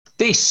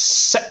this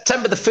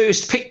September the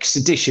 1st Picks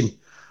edition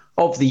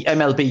of the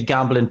MLB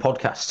Gambling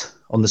Podcast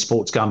on the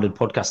Sports Gambling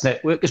Podcast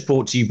Network is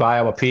brought to you by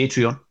our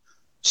Patreon.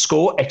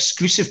 Score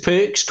exclusive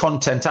perks,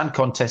 content and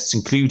contests,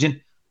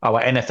 including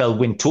our NFL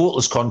Win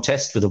Totals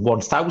contest with a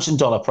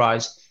 $1,000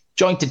 prize.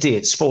 Join today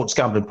at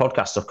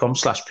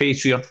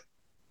sportsgamblingpodcast.com/Patreon.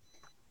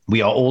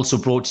 We are also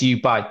brought to you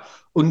by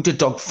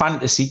Underdog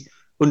Fantasy.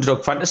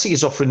 Underdog Fantasy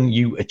is offering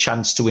you a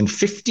chance to win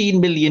 $15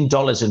 million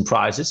in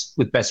prizes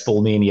with Best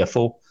Ball Mania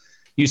 4.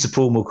 Use the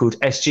promo code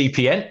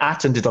SGPN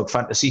at Underdog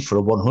Fantasy for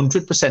a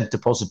 100%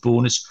 deposit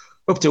bonus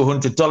up to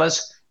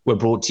 $100. We're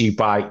brought to you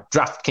by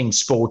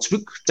DraftKings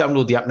Sportsbook.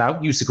 Download the app now.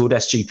 Use the code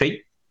SGP.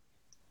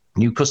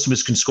 New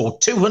customers can score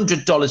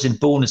 $200 in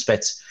bonus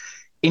bets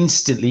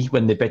instantly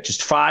when they bet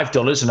just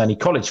 $5 on any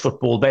college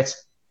football bet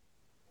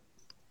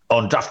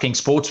on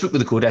DraftKings Sportsbook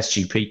with the code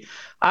SGP.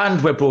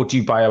 And we're brought to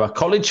you by our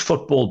College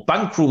Football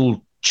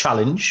Bankroll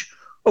Challenge,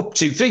 up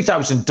to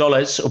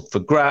 $3,000 up for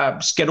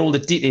grabs. Get all the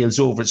details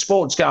over at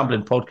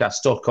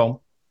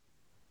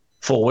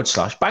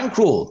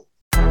sportsgamblingpodcast.com/bankroll.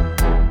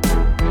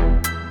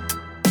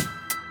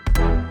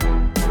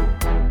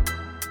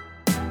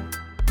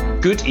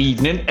 Good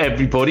evening,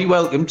 everybody.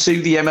 Welcome to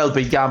the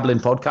MLB Gambling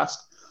Podcast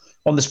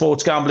on the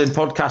Sports Gambling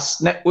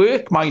Podcast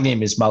Network. My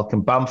name is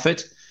Malcolm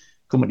Bamford,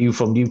 coming to you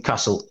from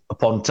Newcastle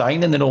upon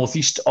Tyne in the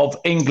northeast of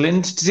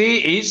England. Today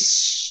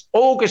is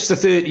August the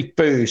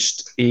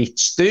 31st.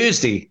 It's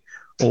Thursday,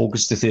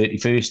 August the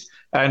 31st,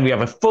 and we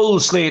have a full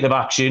slate of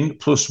action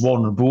plus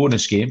one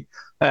bonus game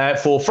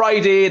for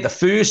Friday, the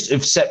 1st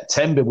of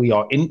September. We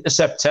are into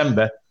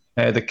September.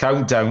 The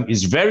countdown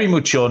is very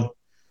much on.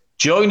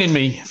 Joining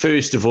me,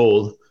 first of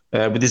all,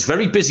 with his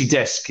very busy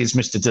desk is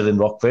Mr. Dylan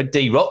Rockford.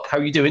 D-Rock, how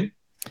are you doing?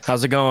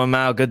 How's it going,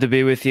 Mal? Good to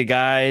be with you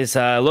guys.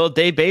 A little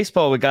day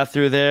baseball we got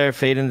through there,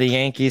 fading the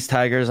Yankees,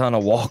 Tigers on a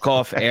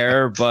walk-off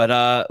error, but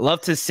love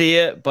to see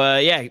it.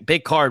 But yeah,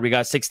 big card. We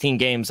got 16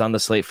 games on the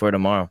slate for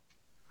tomorrow.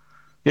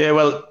 Yeah,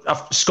 well,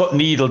 Scott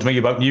needled me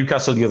about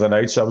Newcastle the other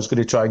night, so I was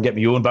going to try and get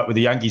my own back with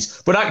the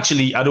Yankees. But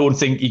actually, I don't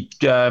think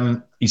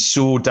he's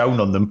so down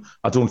on them.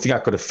 I don't think I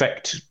could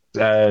affect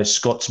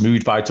Scott's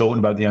mood by talking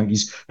about the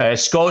Yankees.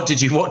 Scott,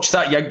 did you watch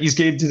that Yankees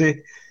game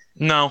today?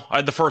 No, I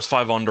had the first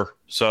 5 under,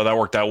 so that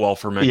worked out well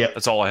for me. Yeah.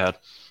 That's all I had.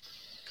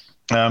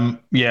 I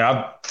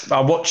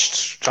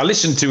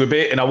listened to a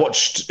bit and I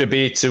watched a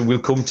bit, and we'll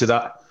come to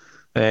that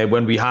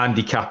when we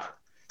handicap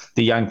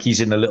the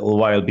Yankees in a little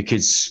while,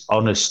 because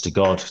honest to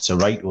God, it's a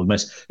right old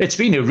mess. It's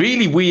been a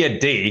really weird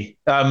day.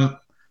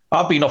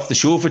 I've been off the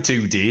show for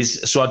 2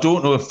 days, so I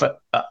don't know if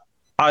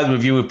either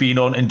of you have been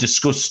on and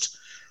discussed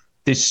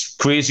this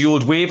crazy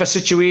old waiver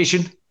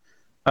situation.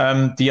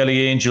 The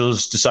LA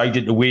Angels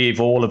decided to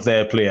waive all of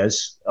their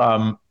players,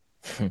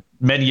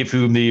 many of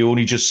whom they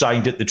only just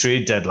signed at the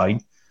trade deadline.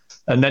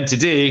 And then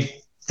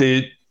today,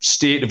 the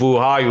state of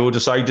Ohio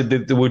decided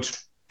that they would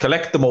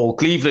collect them all.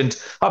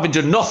 Cleveland, having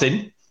done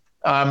nothing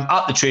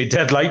at the trade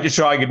deadline to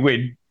try and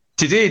win,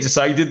 today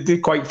decided they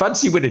quite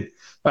fancy winning.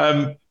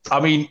 I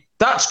mean,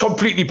 that's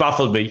completely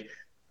baffled me.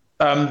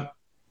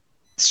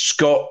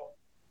 Scott,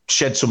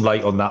 shed some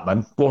light on that,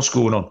 man. What's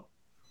going on?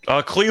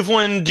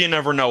 Cleveland, you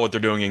never know what they're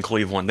doing in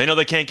Cleveland. They know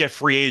they can't get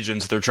free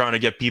agents. They're trying to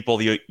get people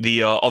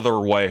the other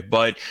way.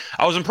 But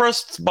I was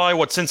impressed by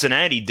what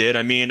Cincinnati did.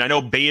 I mean, I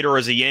know Bader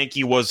as a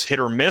Yankee was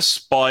hit or miss,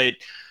 but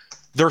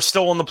they're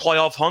still in the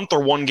playoff hunt. They're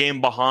 1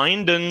 game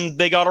behind, and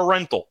they got a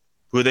rental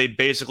who they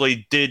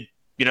basically didn't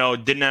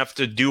have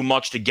to do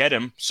much to get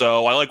him.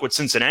 So I like what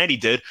Cincinnati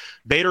did.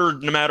 Bader,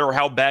 no matter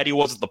how bad he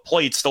was at the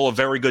plate, still a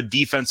very good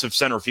defensive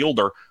center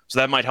fielder. So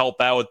that might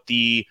help out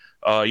the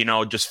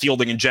just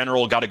fielding in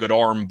general. Got a good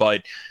arm.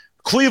 But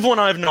Cleveland,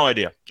 I have no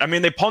idea. I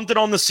mean, they punted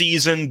on the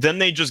season. Then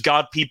they just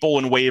got people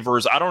in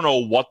waivers. I don't know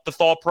what the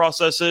thought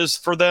process is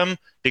for them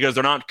because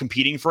they're not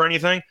competing for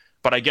anything.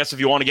 But I guess if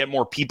you want to get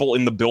more people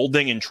in the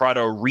building and try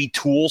to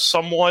retool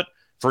somewhat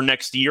for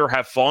next year,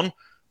 have fun.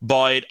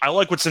 But I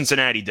like what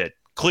Cincinnati did.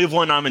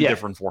 Cleveland, I'm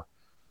indifferent for.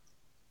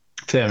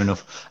 Fair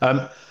enough.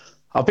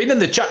 I've been in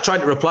the chat trying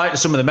to reply to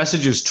some of the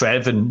messages,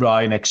 Trev and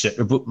Ryan,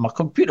 etc., but my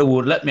computer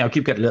won't let me. I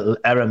keep getting a little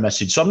error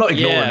message, so I'm not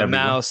ignoring everything.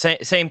 Yeah, Mal,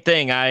 same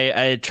thing.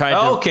 I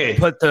tried to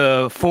put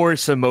the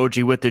force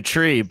emoji with the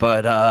tree,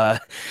 but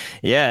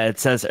it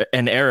says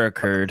an error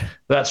occurred.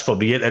 That's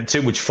probably it. And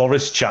too much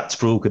forest chat's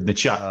broken the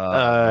chat.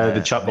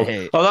 The chat box.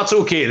 Oh, that's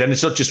okay. Then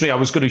it's not just me. I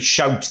was going to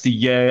shout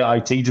the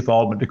IT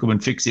department to come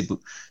and fix it, but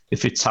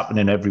if it's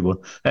happening, everyone.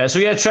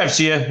 Trev's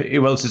here.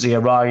 Who else is here?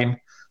 Ryan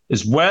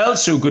as well.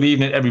 So good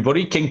evening,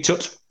 everybody. King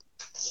Tut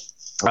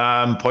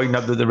pointing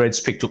out that the Reds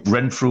picked up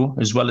Renfroe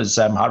as well as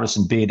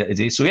Harrison Bader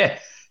today. So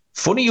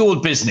funny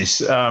old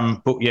business.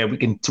 But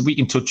we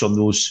can touch on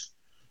those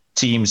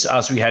teams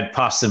as we head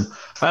past them.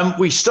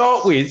 We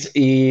start with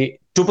a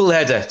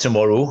doubleheader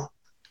tomorrow.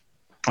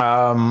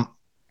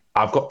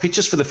 I've got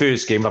pictures for the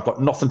first game. I've got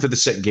nothing for the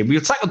second game.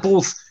 We'll tackle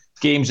both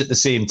games at the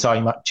same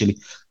time, actually.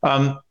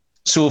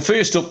 So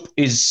first up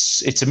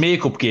it's a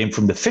makeup game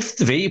from the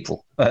 5th of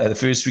April, the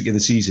first week of the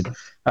season.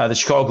 The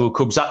Chicago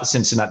Cubs at the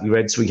Cincinnati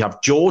Reds. We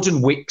have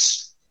Jordan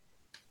Wicks,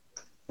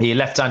 a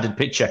left-handed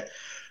pitcher,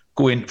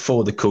 going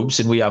for the Cubs,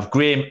 and we have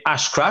Graham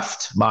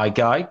Ashcraft, my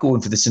guy,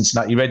 going for the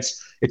Cincinnati Reds.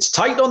 It's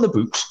tight on the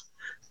boot.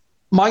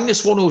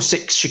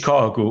 -106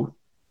 Chicago,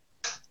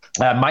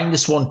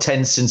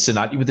 -110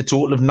 Cincinnati, with a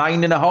total of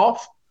 9.5.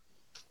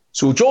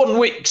 So Jordan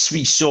Wicks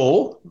we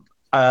saw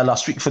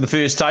last week for the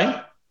first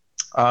time.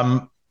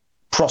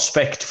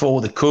 Prospect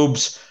for the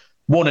Cubs,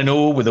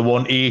 1-0 with a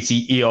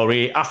 1.80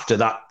 ERA after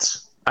that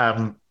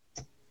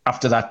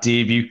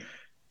debut.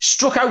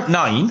 Struck out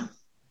 9.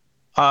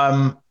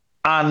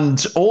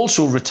 And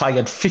also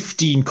retired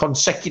 15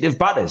 consecutive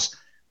batters,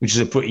 which is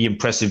a pretty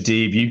impressive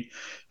debut.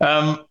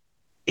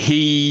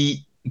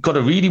 He got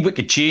a really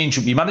wicked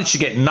changeup. He managed to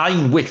get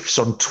 9 whiffs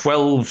on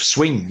 12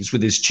 swings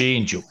with his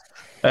changeup.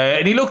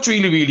 And he looked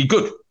really, really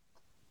good.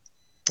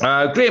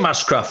 Graham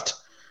Ashcraft,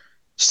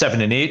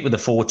 7-8 with a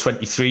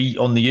 4.23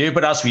 on the year.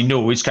 But as we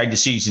know, his kind of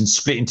season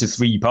split into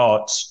 3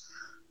 parts.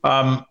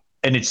 And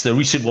it's the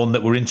recent one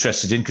that we're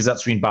interested in, because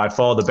that's been by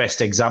far the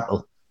best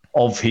example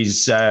of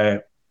his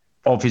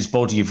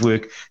body of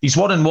work. He's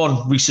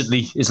 1-1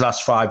 recently, his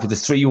last 5, with a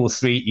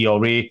 3.03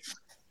 ERA.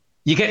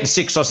 You're getting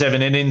 6 or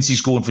 7 innings,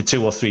 he's going for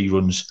 2 or 3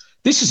 runs.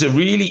 This is a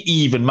really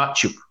even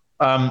matchup.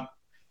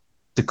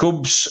 The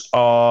Cubs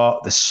are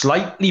the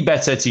slightly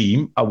better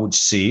team, I would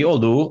say,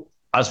 although,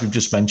 as we've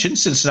just mentioned,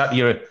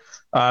 Cincinnati are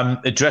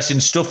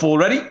addressing stuff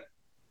already.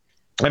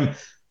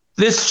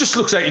 This just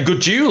looks like a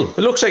good duel.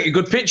 It looks like a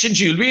good pitching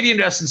duel. Really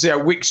interesting to see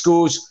how Wicks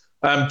goes.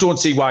 Don't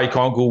see why he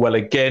can't go well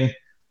again.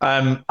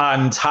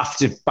 And have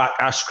to back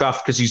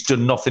Ashcraft because he's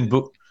done nothing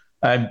but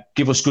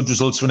give us good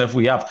results whenever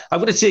we have. I'm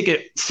going to take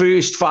it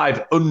first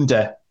 5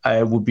 under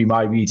would be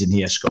my reading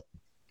here, Scott.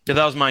 Yeah,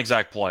 that was my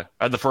exact play.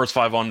 I had the first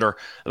 5 under.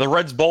 The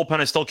Reds bullpen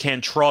I still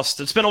can't trust.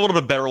 It's been a little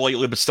bit better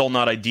lately, but still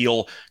not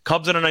ideal.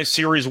 Cubs had a nice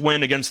series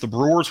win against the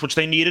Brewers, which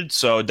they needed,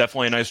 so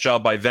definitely a nice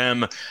job by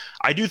them.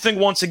 I do think,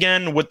 once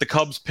again, with the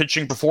Cubs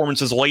pitching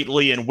performances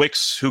lately and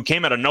Wicks, who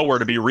came out of nowhere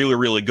to be really,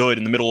 really good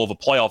in the middle of a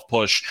playoff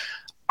push,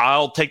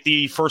 I'll take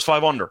the first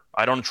 5 under.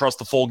 I don't trust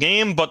the full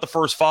game, but the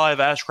first 5,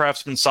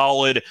 Ashcraft's been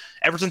solid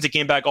ever since he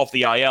came back off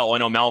the IL. I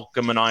know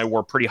Malcolm and I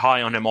were pretty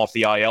high on him off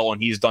the IL,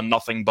 and he's done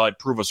nothing but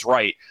prove us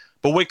right.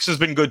 But Wicks has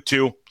been good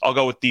too. I'll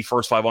go with the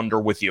first 5 under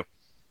with you.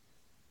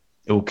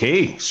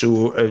 Okay,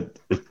 so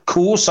a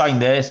cool sign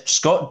there.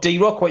 Scott,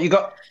 D-Rock, what you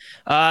got?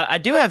 I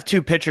do have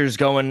 2 pitchers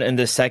going in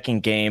the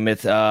second game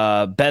with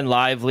Ben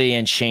Lively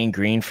and Shane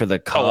Green for the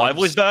Cubs. Oh,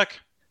 Lively's back?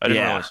 I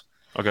didn't realize.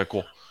 Okay,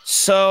 cool.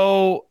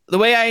 So the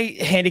way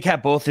I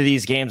handicap both of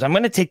these games, I'm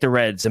going to take the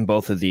Reds in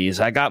both of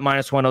these. I got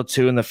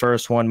 -102 in the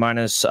first one,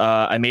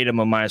 I made him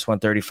a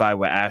 -135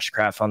 with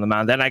Ashcraft on the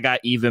mound. Then I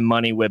got even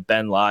money with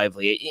Ben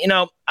Lively. You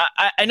know,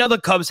 I know the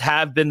Cubs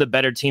have been the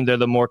better team. They're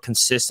the more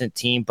consistent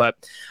team, but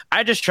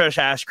I just trust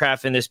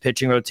Ashcraft in this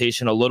pitching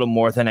rotation a little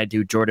more than I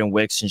do Jordan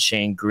Wicks and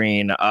Shane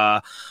Green.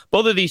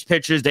 Both of these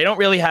pitchers, they don't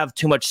really have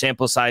too much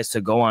sample size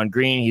to go on.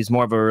 Green, he's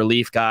more of a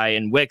relief guy,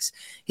 and Wicks,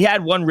 he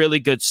had one really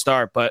good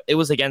start, but it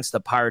was against the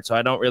Pirates, so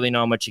I don't really know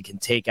how much you can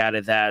take out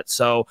of that.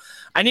 So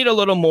I need a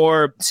little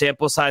more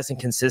sample size and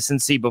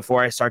consistency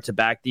before I start to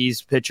back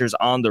these pitchers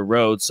on the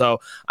road. So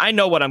I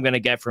know what I'm going to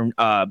get from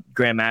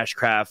Graham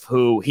Ashcraft,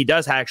 who he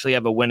does actually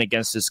have a win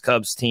against his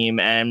Cubs team.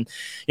 And,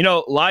 you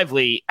know,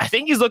 Lively, I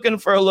think he's looking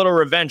for a little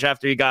revenge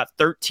after he got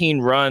 13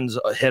 runs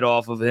hit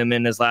off of him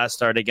in his last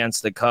start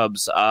against the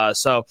Cubs.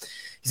 So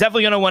he's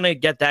definitely going to want to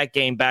get that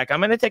game back. I'm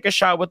going to take a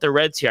shot with the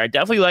Reds here. I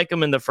definitely like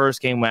him in the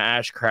first game with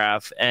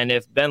Ashcraft. And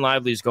if Ben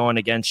Lively's going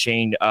against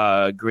Shane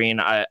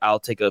Green, I'll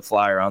take a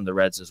flyer on the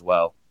Reds as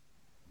well.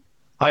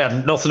 I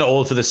had nothing at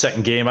all for the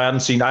second game. I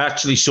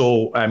actually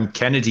saw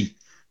Kennedy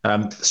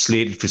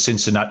slated for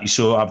Cincinnati,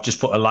 so I've just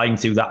put a line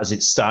through that as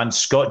it stands.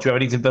 Scott, do you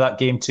have anything for that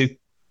game too?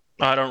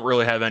 I don't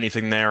really have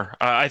anything there.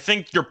 I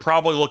think you're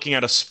probably looking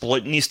at a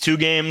split in these 2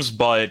 games,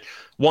 but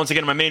once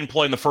again, my main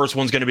play in the first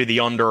one's going to be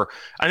the under.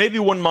 I maybe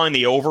wouldn't mind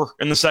the over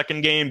in the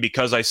second game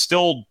because I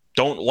still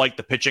don't like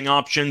the pitching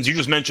options. You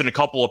just mentioned a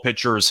couple of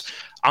pitchers.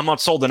 I'm not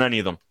sold on any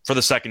of them for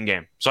the second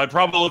game. So I'd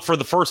probably look for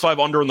the first 5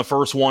 under in the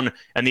first one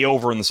and the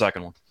over in the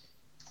second one.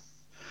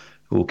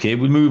 Okay,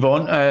 we'll move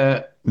on.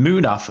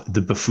 Munaf,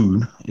 the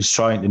buffoon, is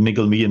trying to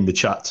niggle me in the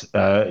chat.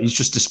 He's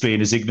just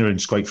displaying his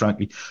ignorance, quite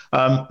frankly.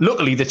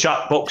 Luckily, the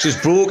chat box is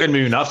broken,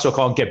 Munaf, so I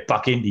can't get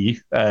back into you.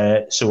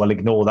 So I'll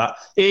ignore that.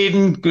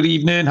 Aidan, good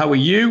evening. How are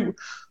you?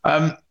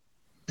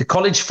 The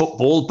college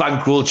football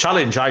bankroll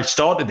challenge. I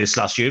started this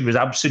last year. Was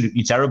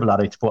absolutely terrible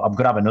at it, but I'm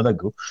going to have another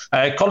go.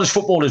 College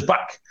football is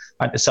back.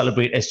 And to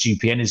celebrate,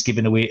 SGPN is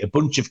giving away a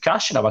bunch of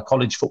cash in our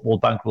college football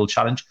bankroll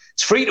challenge.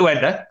 It's free to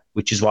enter,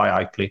 which is why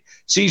I play.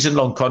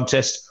 Season-long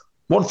contest,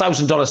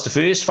 $1,000 to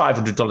first,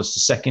 $500 to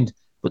second,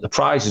 but the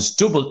prize is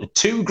double to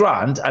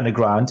 $2,000 and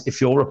 $1,000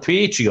 if you're a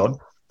Patreon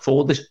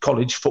for the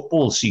college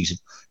football season.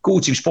 Go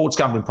to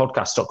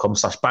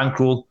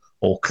sportsgamblingpodcast.com/bankroll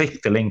or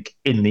click the link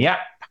in the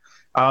app.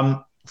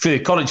 For the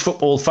college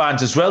football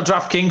fans as well,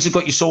 DraftKings have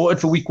got you sorted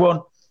for week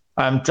 1.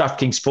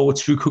 DraftKings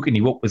Sportsbook hooking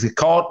you up with a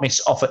can't-miss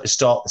offer to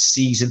start the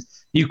season.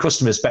 New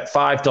customers bet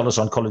 $5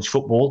 on college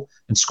football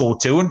and score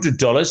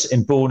 $200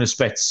 in bonus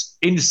bets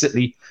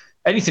instantly.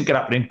 anything can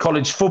happen in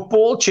college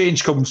football.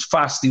 Change comes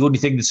fast. The only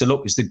thing that's a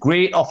look is the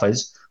great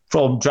offers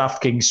from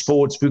DraftKings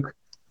Sportsbook.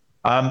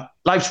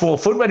 Life's more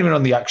fun when you're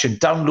on the action.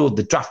 Download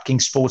the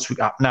DraftKings Sportsbook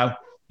app now.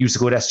 Use the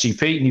code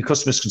SGP. New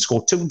customers can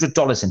score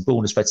 $200 in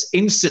bonus bets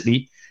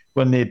instantly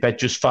when they bet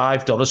just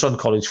 $5 on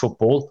college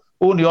football.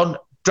 Only on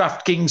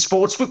DraftKings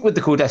Sportsbook with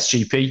the code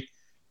SGP.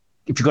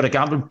 If you've got a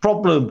gambling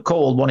problem,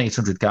 call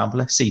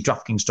 1-800-GAMBLER. See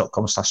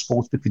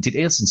DraftKings.com/sportsbook for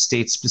details and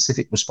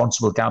state-specific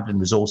responsible gambling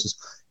resources.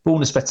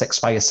 Bonus bets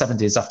expire 7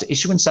 days after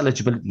issuance.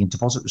 Eligibility and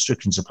deposit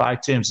restrictions apply.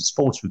 Terms at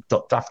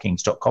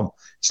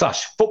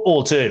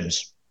sportsbook.draftkings.com/football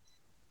terms.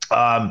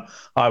 I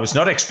was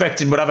not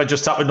expecting whatever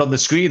just happened on the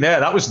screen there.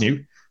 That was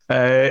new.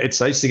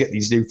 It's nice to get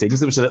these new things.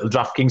 There was a little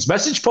DraftKings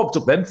message popped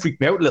up then,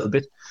 freaked me out a little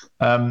bit.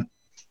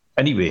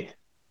 Anyway,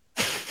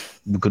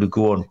 we're going to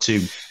go on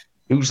to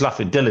who's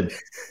laughing, Dylan.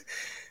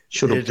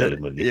 Shut up,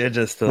 Dylan. Will you? You're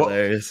just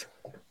hilarious.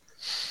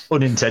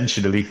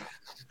 Unintentionally,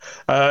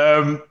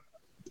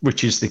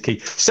 which is the key.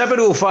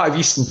 7:05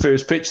 Eastern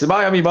first pitch. The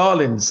Miami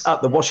Marlins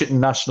at the Washington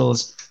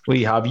Nationals.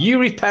 We have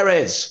Yuri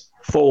Perez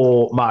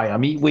for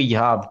Miami. We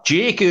have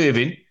Jake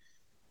Irvin.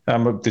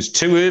 There's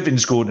two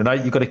Irvins going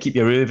tonight. You've got to keep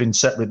your Irvin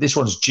separate. This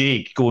one's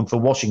Jake going for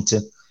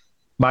Washington.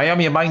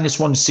 Miami are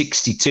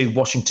 -162.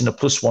 Washington are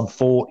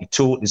 +140.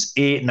 Total is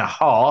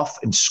 8.5.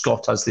 And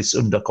Scott has this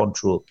under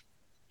control.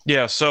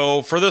 Yeah,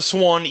 so for this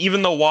one,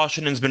 even though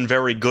Washington's been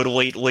very good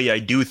lately, I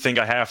do think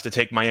I have to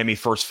take Miami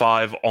first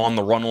 5 on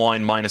the run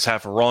line,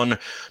 -0.5 run.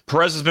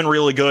 Perez has been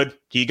really good.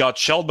 He got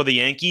shelled by the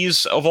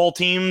Yankees, of all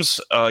teams,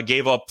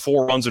 gave up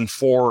 4 runs in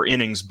 4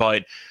 innings,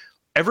 but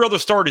every other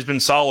start has been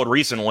solid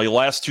recently.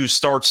 Last 2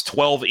 starts,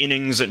 12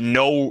 innings,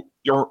 no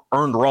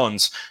earned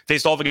runs.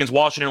 Faced off against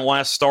Washington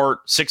last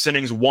start, 6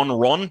 innings, 1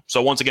 run.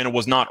 So once again, it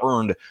was not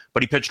earned,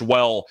 but he pitched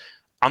well.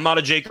 I'm not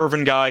a Jake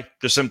Irvin guy,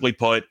 just simply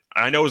put.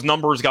 I know his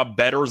numbers got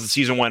better as the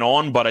season went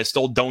on, but I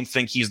still don't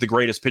think he's the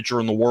greatest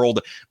pitcher in the world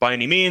by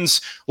any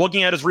means.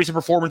 Looking at his recent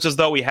performances,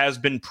 though, he has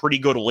been pretty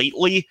good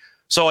lately.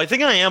 So I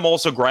think I am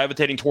also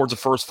gravitating towards the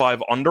first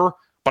 5 under,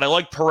 but I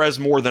like Perez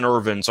more than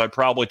Irvin, so I'd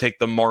probably take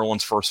the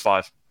Marlins first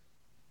 5.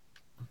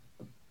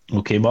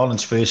 Okay,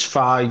 Marlins first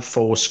 5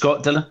 for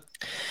Scott, Dylan.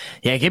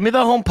 Yeah, give me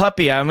the home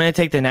puppy. I'm going to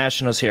take the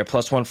Nationals here,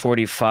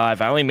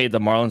 +145. I only made the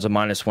Marlins a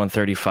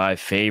 -135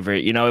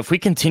 favorite. You know, if we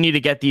continue to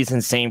get these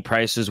insane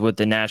prices with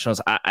the Nationals,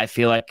 I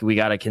feel like we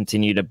got to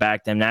continue to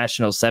back them.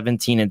 Nationals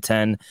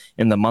 17-10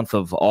 in the month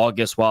of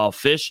August, while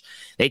Fish,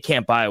 they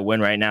can't buy a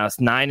win right now. It's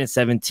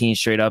 9-17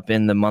 straight up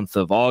in the month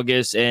of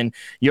August. And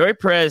Yuri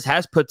Perez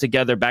has put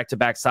together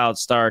back-to-back solid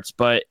starts,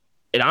 but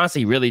it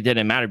honestly really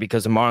didn't matter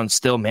because the Marlins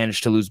still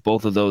managed to lose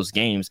both of those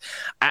games.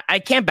 I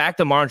can't back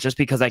the Marlins just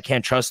because I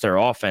can't trust their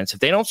offense. If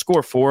they don't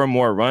score 4 or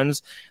more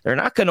runs, they're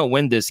not going to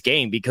win this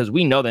game because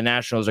we know the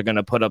Nationals are going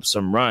to put up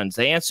some runs.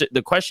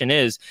 The question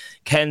is,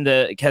 can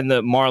the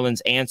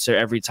Marlins answer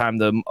every time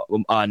the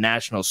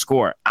Nationals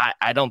score?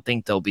 I don't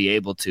think they'll be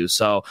able to.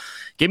 So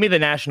give me the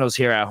Nationals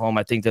here at home.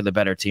 I think they're the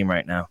better team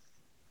right now.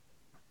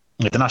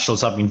 The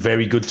Nationals have been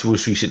very good to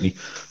us recently.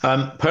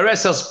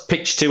 Perez has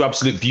pitched 2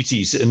 absolute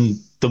beauties, and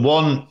the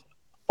one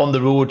on the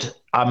road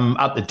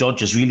at the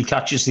Dodgers really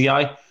catches the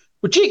eye.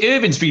 But Jake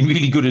Irvin's been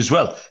really good as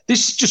well.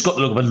 This just got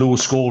the look of a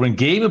low-scoring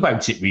game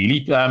about it,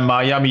 really.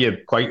 Miami are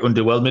quite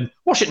underwhelming.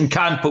 Washington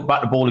can put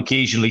back the ball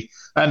occasionally.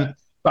 I've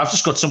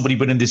just got somebody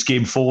winning this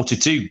game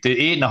 4-2. The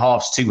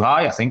 8.5's too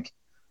high, I think,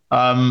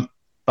 by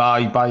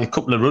a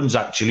couple of runs,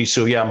 actually.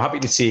 So, yeah, I'm happy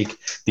to take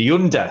the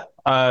under.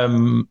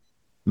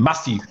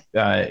 Matthew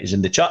is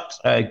in the chat.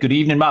 Good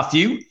evening,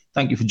 Matthew.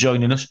 Thank you for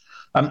joining us.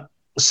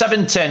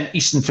 7:10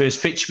 Eastern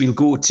first pitch. We'll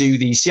go to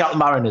the Seattle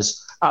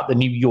Mariners at the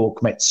New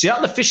York Mets.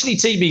 Seattle officially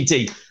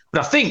TBD,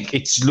 but I think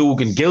it's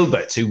Logan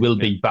Gilbert who will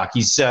be back.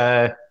 He's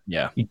did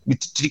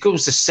he go to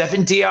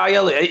 70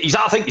 IL?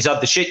 I think he's had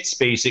the shits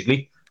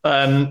basically.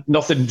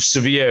 Nothing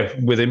severe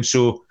with him.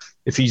 So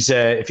if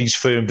he's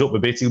firmed up a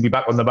bit, he'll be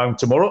back on the mound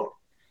tomorrow.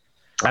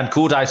 And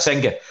Kodai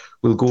Senga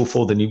will go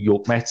for the New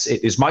York Mets.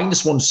 It is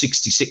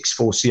 -166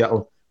 for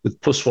Seattle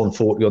with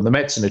 +140 on the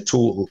Mets and a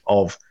total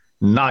of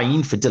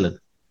 9 for Dylan.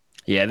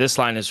 Yeah, this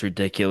line is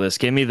ridiculous.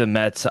 Give me the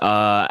Mets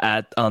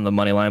on the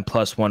money line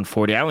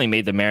 +140. I only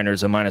made the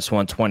Mariners a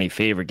 -120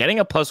 favorite. Getting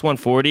a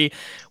 +140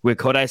 with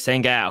Kodai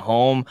Senga at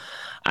home,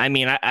 I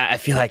mean, I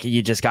feel like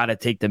you just got to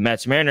take the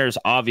Mets. Mariners,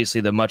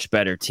 obviously the much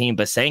better team,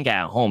 but Senga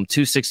at home,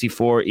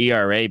 2.64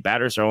 ERA.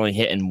 Batters are only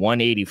hitting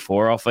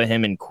 184 off of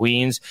him in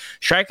Queens.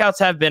 Strikeouts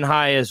have been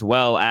high as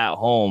well at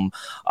home.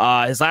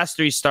 His last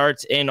 3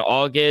 starts in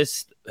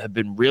August have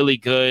been really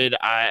good.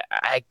 I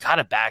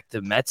gotta back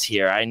the Mets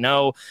here. I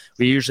know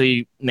we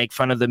usually make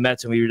fun of the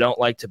Mets and we don't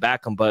like to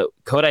back them, but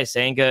Kodai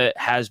Senga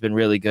has been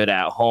really good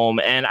at home.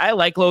 And I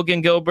like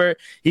Logan Gilbert.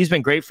 He's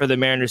been great for the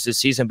Mariners this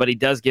season, but he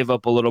does give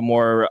up a little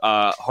more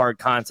hard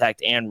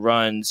contact and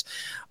runs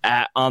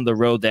on the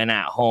road than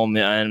at home.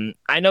 And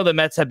I know the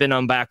Mets have been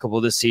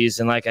unbackable this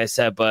season, like I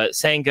said, but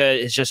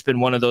Senga has just been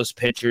one of those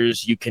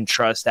pitchers you can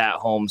trust at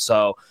home.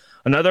 So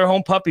another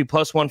home puppy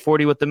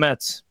 +140 with the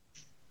Mets.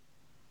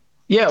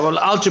 Yeah, well,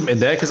 I'll jump in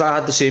there because I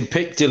had the same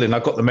pick, Dylan. I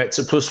got the Mets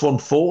at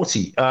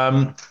 +140.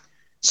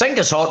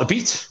 Senga's hard to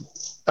beat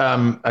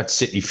at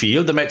City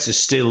Field. The Mets are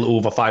still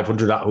over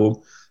 500 at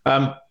home.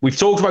 We've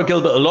talked about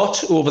Gilbert a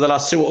lot over the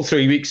last 2 or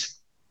 3 weeks.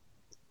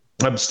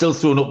 I'm still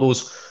throwing up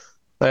those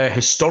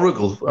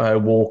historical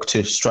walk to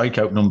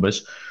strikeout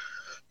numbers.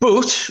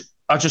 But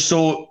I just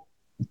thought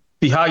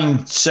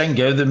behind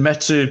Senga, the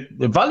Mets are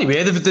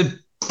evaluated.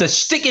 They're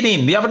sticking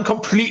in. They haven't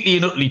completely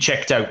and utterly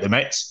checked out, the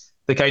Mets.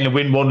 They kind of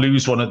win one,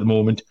 lose one at the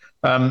moment.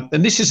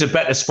 And this is a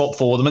better spot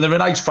for them. And they're a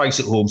nice price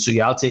at home. So,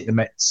 yeah, I'll take the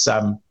Mets.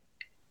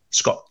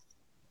 Scott.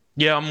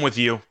 Yeah, I'm with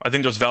you. I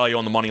think there's value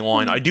on the money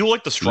line. I do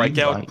like the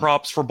strikeout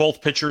props for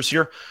both pitchers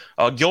here.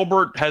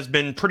 Gilbert has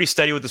been pretty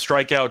steady with the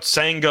strikeouts.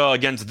 Senga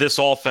against this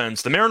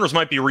offense. The Mariners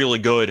might be really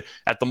good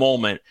at the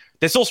moment.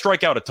 They still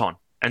strike out a ton.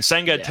 And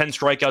Senga had 10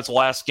 strikeouts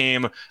last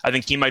game. I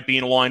think he might be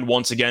in line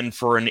once again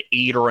for an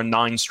 8 or a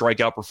 9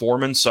 strikeout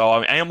performance. So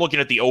I am looking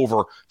at the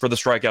over for the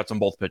strikeouts on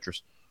both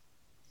pitchers.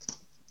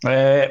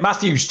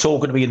 Matthew's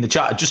talking to me in the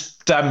chat.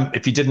 Just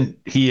if you didn't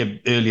hear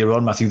earlier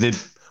on, Matthew,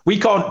 we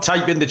can't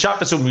type in the chat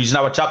for some reason.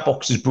 Our chat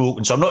box is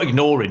broken, so I'm not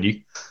ignoring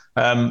you.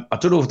 I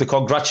don't know if the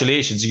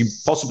congratulations, you're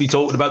possibly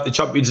talking about the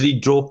Champions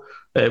League draw,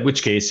 in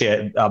which case,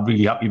 yeah, I'm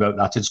really happy about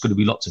that. It's going to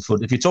be lots of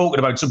fun. If you're talking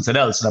about something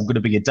else and I'm going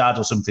to be your dad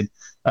or something,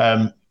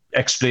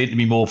 explain to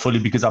me more fully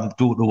because I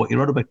don't know what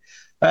you're on about.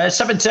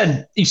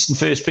 7:10 Eastern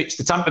first pitch,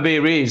 the Tampa Bay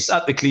Rays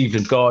at the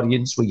Cleveland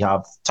Guardians. We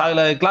have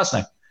Tyler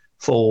Glasnow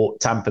for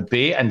Tampa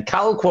Bay and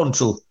Cal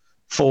Quantrill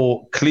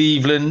for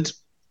Cleveland.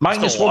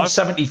 Minus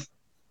 170.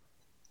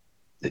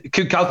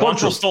 Cal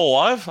Quantrill's still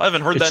alive? I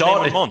haven't heard that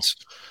name in months.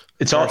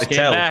 It's hard to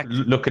tell.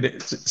 Look at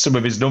it, some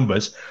of his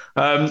numbers.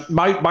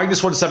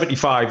 Minus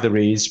 175, the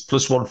Rays,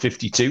 plus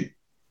 152.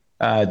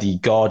 The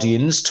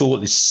Guardians,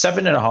 total is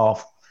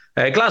 7.5.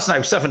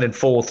 Glasnow,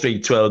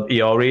 7-4, 3.12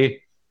 ERA.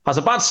 Has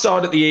a bad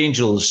start at the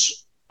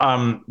Angels,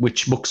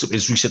 which mucks up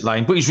his recent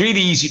line, but he's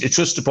really easy to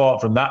trust apart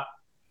from that.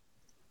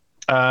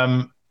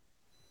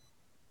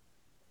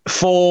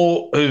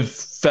 4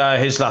 of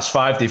his last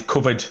 5 they've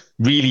covered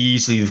really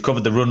easily. They've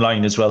covered the run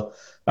line as well.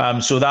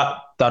 So that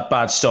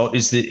bad start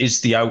is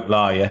the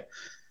outlier.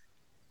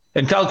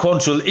 And Cal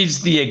Quantrill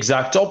is the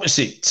exact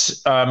opposite.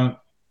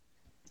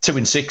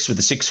 2-6 with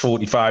a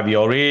 6.45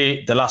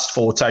 ERA. The last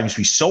 4 times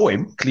we saw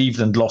him,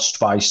 Cleveland lost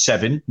by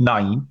 7,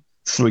 9,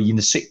 3,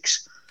 and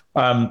 6.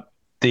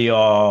 They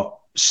are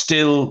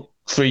still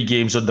 3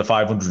 games under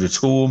 500 at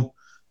home.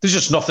 There's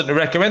just nothing to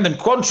recommend. And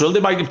Quantrill, they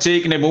might have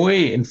taken him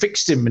away and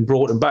fixed him and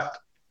brought him back.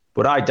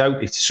 But I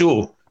doubt it.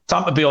 So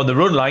Tampa Bay on the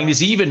run line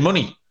is even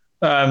money.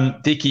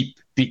 They keep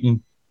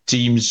beating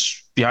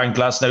teams behind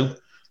Glasnow.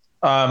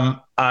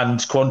 And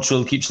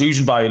Quantrill keeps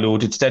losing by a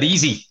load. It's dead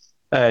easy.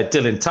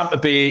 Dylan, Tampa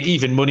Bay,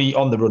 even money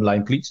on the run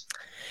line, please.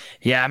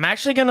 Yeah, I'm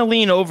actually going to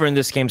lean over in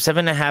this game.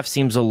 7.5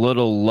 seems a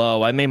little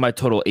low. I made my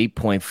total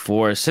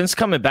 8.4. Since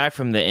coming back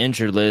from the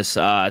injured list,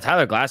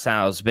 Tyler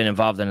Glasnow has been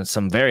involved in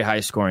some very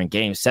high-scoring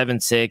games.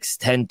 7-6,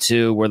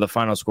 10-2 were the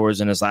final scores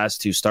in his last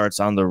 2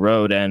 starts on the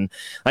road. And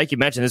like you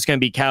mentioned, this is going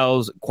to be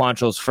Cal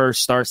Quantrill's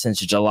first start since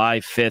July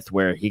 5th,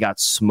 where he got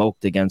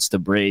smoked against the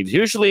Braves.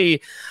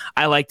 Usually,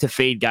 I like to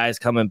fade guys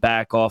coming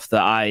back off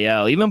the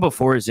IL. Even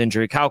before his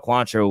injury, Cal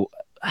Quantrill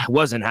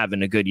wasn't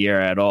having a good year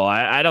at all.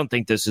 I don't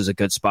think this is a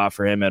good spot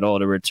for him at all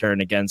to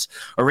return against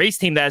a Rays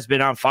team that has been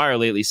on fire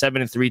lately,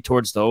 7-3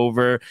 towards the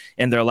over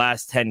in their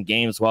last 10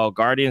 games. While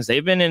Guardians,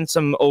 they've been in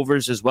some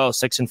overs as well,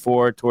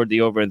 6-4 toward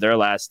the over in their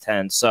last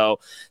 10.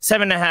 So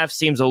 7.5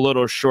 seems a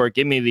little short.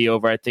 Give me the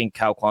over. I think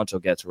Cal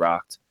Quantrill gets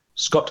rocked.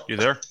 Scott, you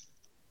there?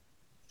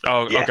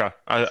 Oh, yeah.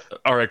 Okay.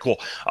 All right, cool.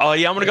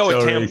 I'm going to go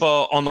with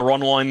Tampa on the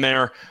run line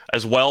there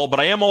as well, but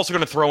I am also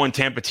going to throw in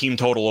Tampa team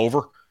total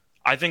over.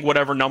 I think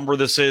whatever number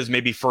this is,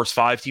 maybe first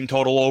 5 team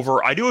total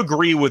over. I do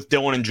agree with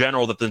Dylan in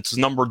general that this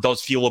number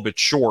does feel a bit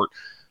short,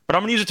 but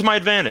I'm going to use it to my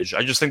advantage.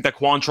 I just think that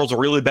Quantrill's a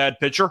really bad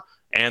pitcher,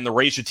 and the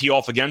Rays should tee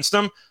off against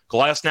him.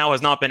 Glasnow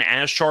has not been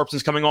as sharp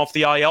since coming off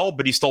the IL,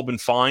 but he's still been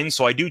fine,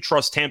 so I do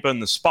trust Tampa in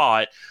the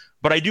spot.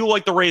 But I do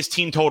like the Rays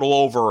team total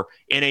over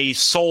in a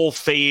sole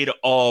fade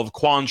of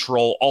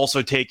Quantrill,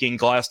 also taking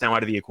Glasnow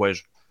out of the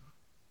equation.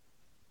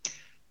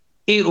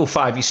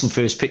 8:05 Eastern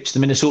first pitch. The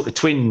Minnesota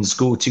Twins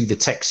go to the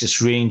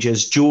Texas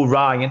Rangers. Joe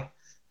Ryan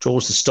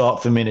draws the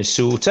start for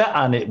Minnesota,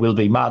 and it will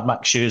be Mad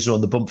Max Scherzer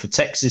on the bump for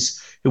Texas,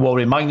 who are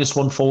a minus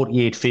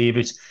 148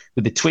 favourite,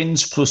 with the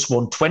Twins plus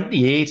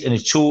 128 and a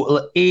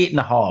total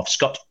 8.5.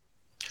 Scott?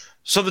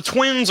 So the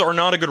Twins are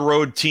not a good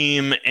road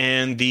team,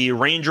 and the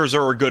Rangers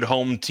are a good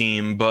home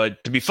team.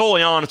 But to be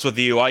fully honest with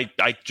you, I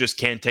just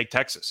can't take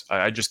Texas.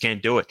 I just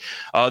can't do it.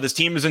 This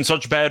team is in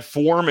such bad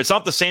form. It's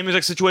not the same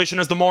exact situation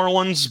as the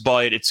Marlins,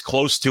 but it's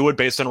close to it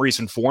based on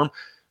recent form.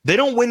 They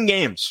don't win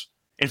games.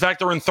 In fact,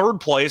 they're in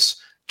 3rd place.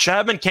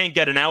 Chapman can't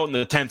get an out in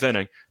the 10th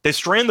inning. They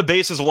strand the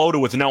bases loaded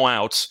with no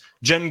outs.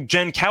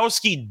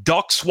 Jankowski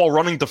ducks while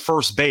running to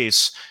first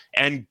base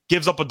and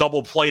gives up a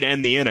double play to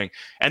end the inning.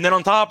 And then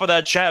on top of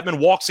that, Chapman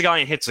walks a guy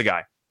and hits a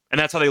guy. And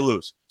that's how they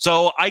lose.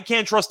 So I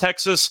can't trust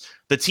Texas.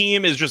 The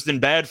team is just in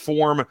bad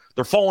form.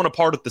 They're falling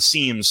apart at the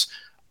seams.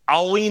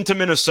 I'll lean to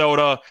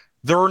Minnesota.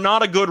 They're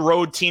not a good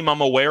road team.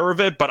 I'm aware of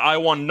it, but I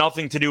want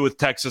nothing to do with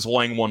Texas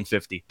laying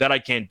 150. That I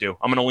can't do.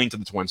 I'm going to lean to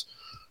the Twins.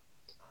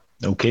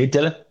 Okay,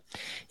 Dylan.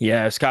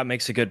 Yeah, Scott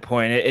makes a good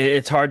point.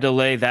 It's hard to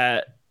lay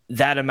that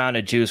amount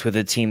of juice with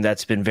a team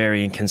that's been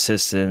very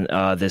inconsistent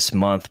this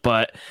month.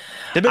 But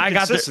they've been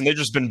consistent. They've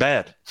just been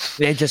bad.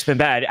 They've just been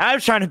bad. I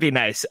was trying to be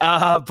nice.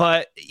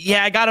 But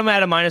yeah, I got them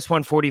at a minus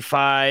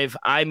 145.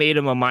 I made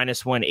them a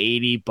minus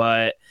 180.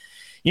 But,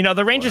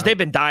 the Rangers, they've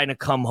been dying to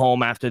come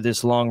home after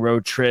this long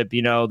road trip.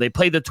 They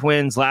played the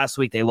Twins last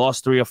week. They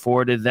lost 3 or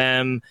 4 to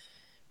them.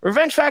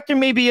 Revenge factor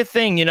may be a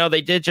thing.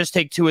 They did just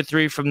take 2 or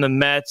 3 from the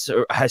Mets.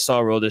 I saw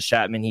Aroldis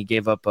Chapman. He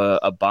gave up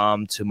a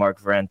bomb to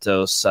Mark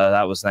Vientos.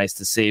 That was nice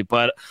to see.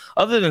 But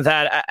other than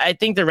that, I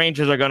think the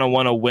Rangers are going to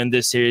want to win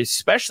this series,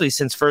 especially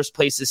since first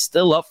place is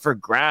still up for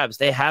grabs.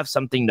 They have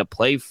something to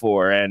play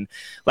for. And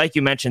like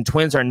you mentioned,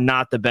 Twins are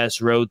not the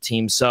best road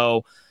team.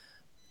 So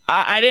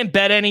I didn't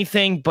bet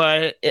anything,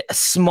 but a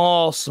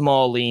small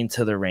lean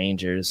to the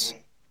Rangers.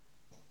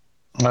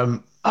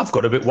 I've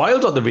got a bit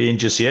wild on the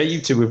Rangers here.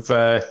 You two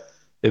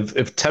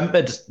have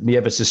tempered me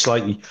ever so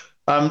slightly.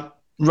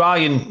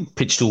 Ryan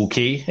pitched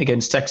okay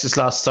against Texas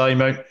last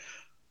time out.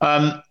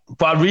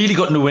 But I really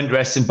got no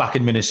interest in back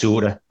in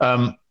Minnesota.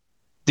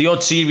 The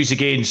odd series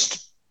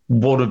against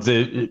one of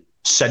the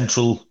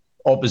central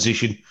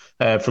opposition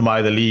from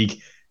either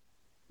league.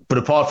 But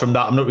apart from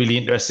that, I'm not really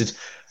interested.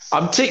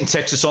 I'm taking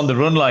Texas on the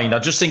run line. I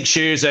just think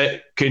Scherzer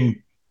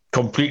can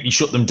completely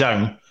shut them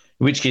down, in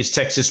which case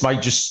Texas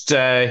might just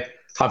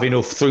have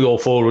enough 3 or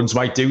 4 runs,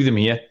 might do them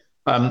here.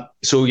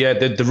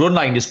 The run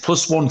line is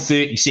plus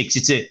 136.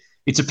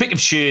 It's a pick of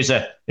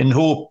Scherzer and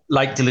hope,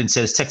 like Dylan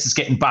says, Texas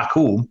getting back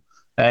home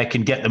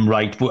can get them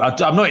right. But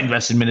I'm not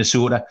interested in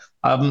Minnesota.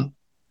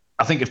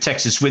 I think if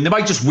Texas win, they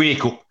might just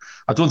wake up.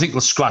 I don't think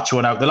they'll scratch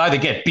one out. They'll either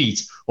get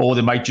beat or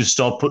they might just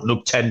start putting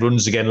up 10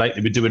 runs again like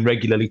they were doing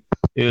regularly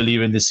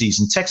earlier in the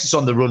season. Texas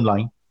on the run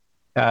line,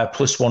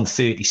 plus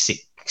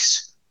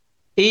 136.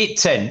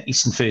 8:10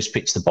 Eastern first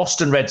pitch. The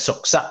Boston Red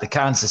Sox at the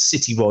Kansas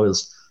City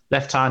Royals.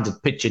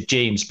 Left-handed pitcher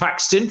James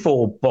Paxton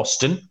for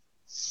Boston.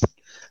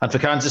 And for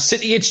Kansas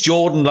City, it's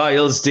Jordan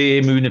Lyles, Day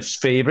Moonif's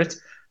favourite.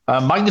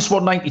 Minus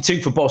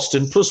 192 for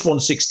Boston, plus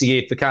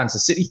 168 for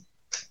Kansas City.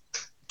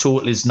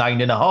 Total is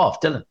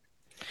 9.5. Dylan.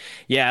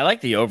 Yeah, I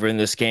like the over in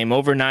this game.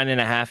 Over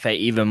 9.5 at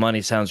even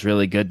money sounds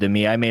really good to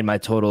me. I made my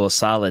total a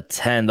solid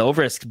 10. The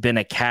over has been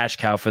a cash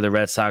cow for the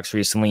Red Sox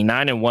recently.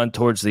 9-1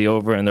 towards the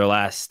over in their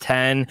last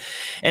 10.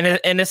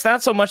 And it's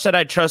not so much that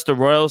I trust the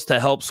Royals to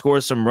help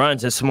score some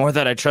runs. It's more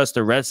that I trust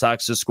the Red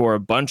Sox to score a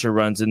bunch of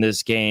runs in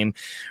this game.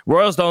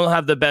 Royals don't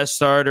have the best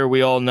starter,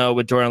 we all know,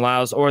 with Jordan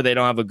Lyles, or they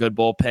don't have a good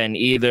bullpen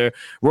either.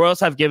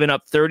 Royals have given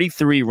up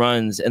 33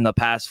 runs in the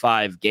past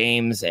 5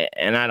 games,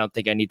 and I don't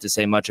think I need to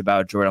say much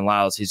about Jordan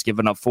Lyles. He's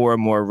given up 4 or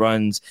more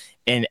runs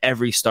in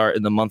every start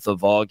in the month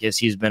of August.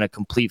 He's been a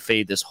complete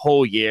fade this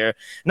whole year.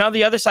 Now,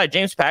 the other side,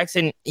 James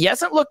Paxton, he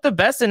hasn't looked the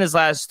best in his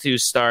last 2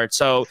 starts,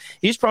 so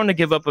he's prone to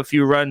give up a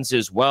few runs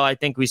as well. I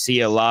think we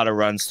see a lot of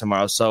runs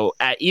tomorrow. So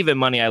at even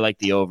money, I like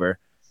the over.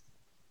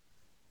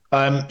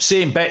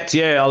 Same bet,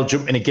 yeah, I'll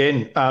jump in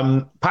again.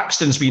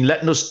 Paxton's been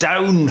letting us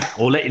down,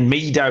 or letting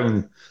me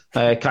down,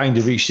 kind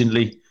of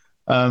recently.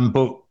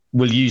 But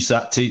we'll use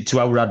that to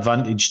our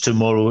advantage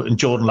tomorrow, and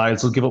Jordan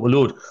Lyles will give up a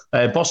load.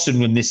 Boston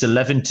win this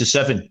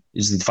 11-7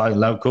 is the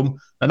final outcome,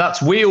 and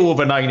that's way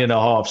over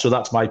 9.5. So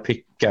that's my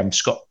pick,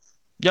 Scott.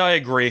 Yeah, I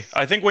agree.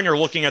 I think when you're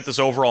looking at this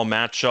overall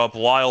matchup,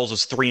 Lyles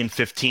is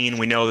 3-15.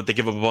 We know that they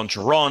give up a bunch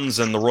of runs,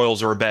 and the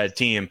Royals are a bad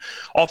team.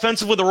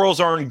 Offensively, the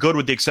Royals aren't good,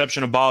 with the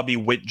exception of Bobby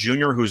Witt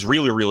Jr., who's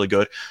really, really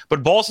good.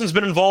 But Boston's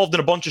been involved in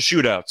a bunch of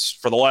shootouts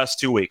for the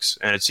last 2 weeks,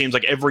 and it seems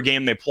like every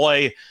game they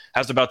play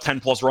has about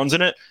 10-plus runs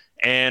in it.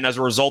 And as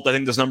a result, I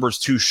think this number is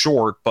too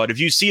short. But if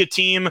you see a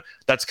team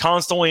that's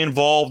constantly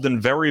involved in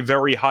very,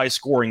 very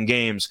high-scoring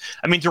games,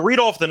 I mean, to read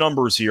off the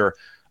numbers here,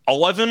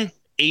 11,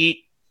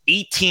 8,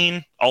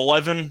 18,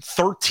 11,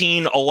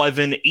 13,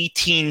 11,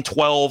 18,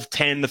 12,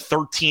 10,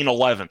 13,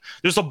 11.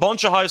 There's a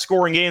bunch of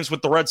high-scoring games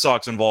with the Red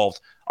Sox involved.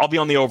 I'll be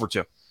on the over,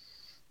 too.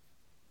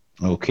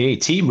 Okay,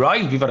 Team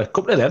Right. We've had a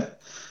couple of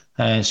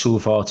them so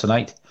far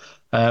tonight.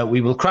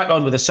 We will crack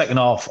on with the second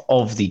half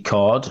of the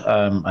card.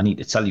 I need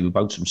to tell you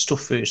about some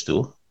stuff first,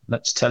 though.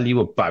 Let's tell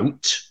you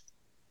about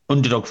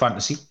Underdog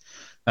Fantasy.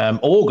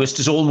 August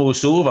is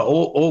almost over.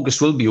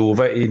 August will be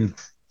over in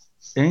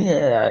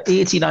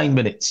 89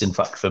 minutes, in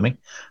fact, for me.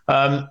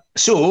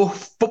 So,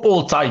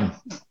 football time.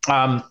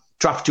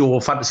 Draft your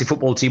fantasy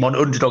football team on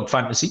Underdog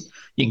Fantasy.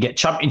 You can get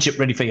championship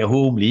ready for your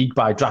home league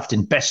by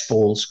drafting best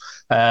balls.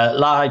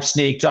 Live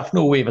snake draft,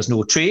 no waivers,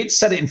 no trades.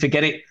 Set it and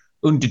forget it.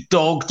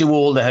 Underdog do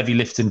all the heavy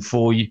lifting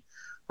for you.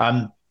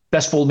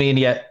 Best Ball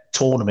Mania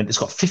tournament, it's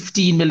got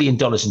 $15 million in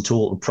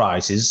total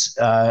prizes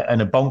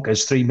and a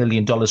bonkers $3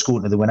 million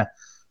going to the winner.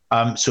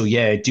 So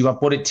yeah, do you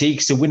have what it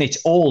takes to win it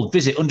all?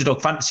 Visit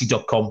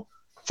underdogfantasy.com,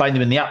 find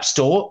them in the App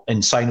Store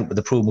and sign up with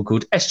the promo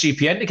code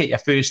SGPN to get your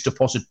first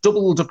deposit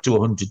doubled up to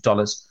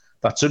 $100.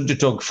 That's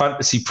Underdog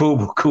Fantasy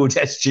promo code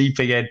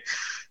SGPN. If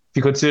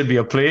you're concerned with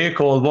your player,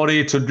 call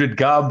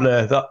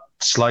 1-800-GAMBLER. That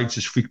slides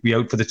just freaked me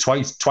out for the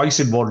twice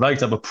in one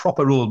night. I'm a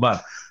proper old man.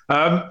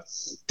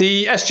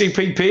 The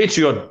SJP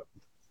Patreon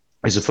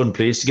is a fun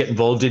place to get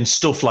involved in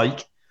stuff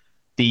like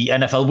the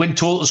NFL Win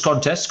Totals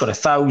contest. Got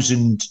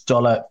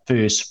 $1,000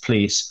 first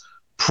place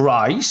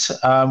prize.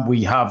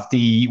 We have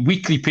the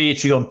weekly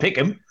Patreon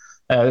Pick'em.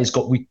 It's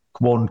got week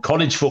one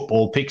college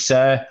football picks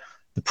there.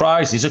 The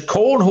prize is a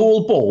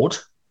cornhole board,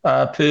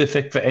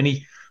 perfect for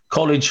any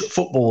college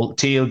football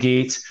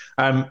tailgate.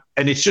 And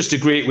it's just a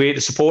great way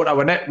to support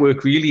our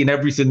network, really, and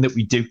everything that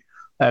we do.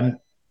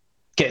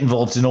 Get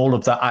involved in all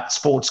of that at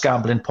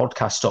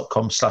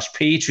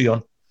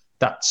sportsgamblingpodcast.com/Patreon.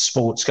 That's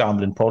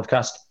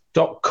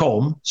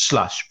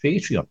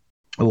sportsgamblingpodcast.com/Patreon.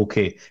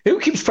 Okay. Who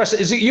keeps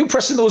pressing? Is it you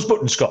pressing those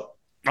buttons, Scott?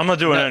 I'm not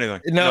doing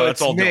anything. No,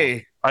 that's all me.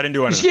 Done. I didn't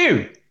do anything. It's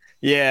you.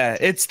 Yeah,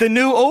 it's the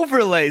new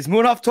overlays.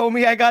 Moonoff told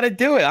me I got to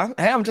do it.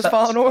 I'm just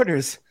following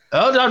orders.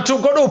 I've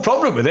got no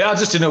problem with it. I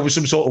just didn't know it was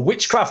some sort of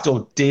witchcraft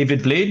or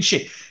David Blaine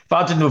shit. If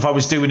I didn't know if I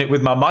was doing it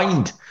with my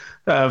mind.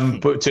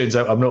 But it turns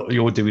out I'm not.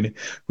 You're doing it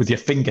with your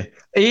finger.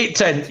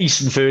 8:10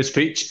 Eastern first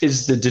pitch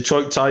is the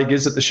Detroit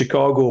Tigers at the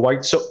Chicago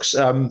White Sox.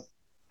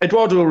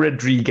 Eduardo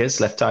Rodriguez,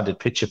 left-handed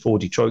pitcher for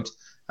Detroit,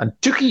 and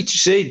Tuki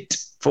Toussaint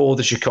for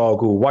the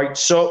Chicago White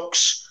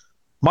Sox.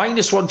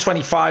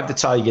 -125 the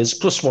Tigers,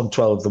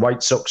 +112 the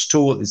White Sox.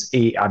 Total is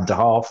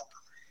 8.5.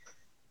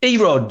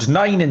 Erod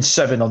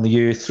 9-7 on the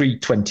year,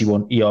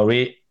 3.21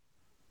 ERA.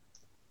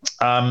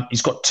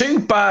 He's got two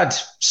bad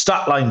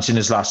stat lines in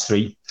his last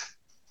three.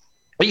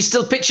 He's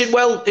still pitching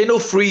well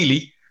enough,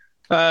 really.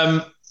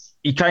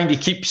 He kind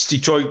of keeps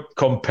Detroit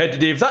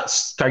competitive.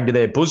 That's kind of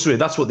their buzzword.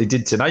 That's what they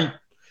did tonight.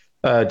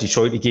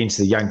 Detroit against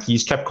the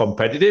Yankees, kept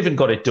competitive and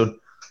got it done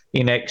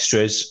in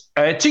extras.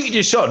 Tuki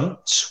Toussaint,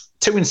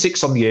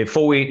 2-6 on the year,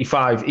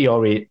 4.85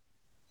 ERA.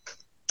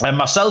 And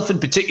myself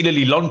and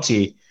particularly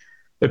Lonte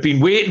have been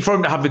waiting for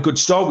him to have a good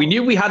start. We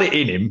knew we had it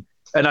in him.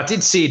 And I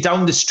did say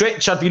down the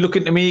stretch, I'd be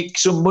looking to make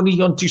some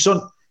money on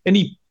Toussaint. And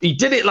he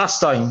did it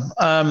last time.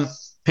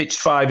 Pitched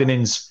 5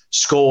 innings,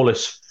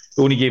 scoreless.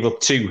 Only gave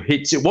up 2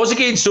 hits. It was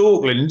against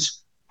Oakland.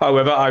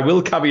 However, I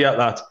will caveat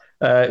that.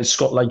 As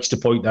Scott likes to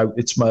point out,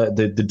 it's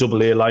the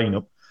double-A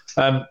lineup.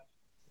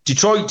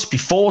 Detroit,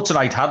 before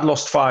tonight, had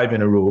lost 5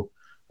 in a row.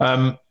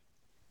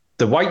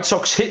 The White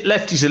Sox hit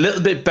lefties a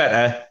little bit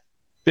better.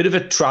 Bit of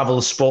a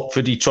travel spot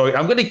for Detroit.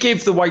 I'm going to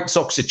give the White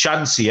Sox a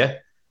chance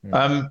here.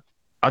 I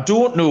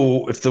don't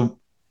know if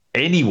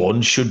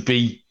anyone should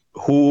be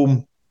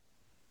home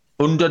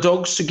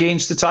underdogs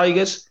against the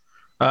Tigers.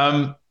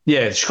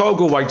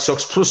 Chicago White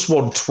Sox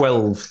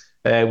 +112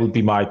 will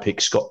be my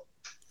pick, Scott.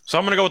 So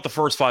I'm going to go with the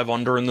first 5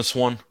 under in this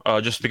one,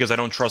 just because I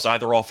don't trust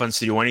either offense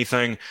to do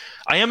anything.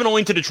 I am going to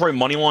lean to Detroit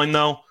money line,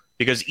 though,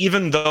 because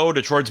even though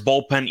Detroit's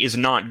bullpen is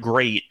not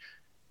great,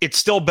 it's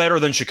still better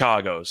than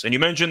Chicago's. And you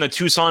mentioned that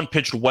Toussaint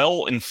pitched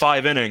well in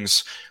 5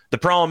 innings. The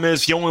problem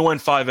is he only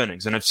went 5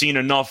 innings, and I've seen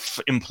enough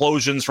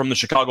implosions from the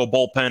Chicago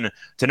bullpen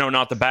to know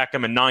not to back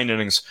him in 9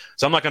 innings.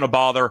 So I'm not going to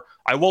bother.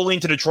 I will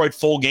lean to Detroit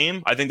full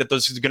game. I think that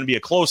this is going to be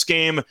a close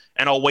game,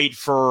 and I'll wait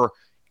for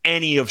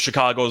any of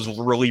Chicago's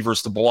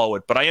relievers to blow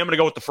it. But I am going to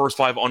go with the first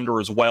 5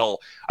 under as well.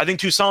 I think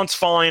Toussaint's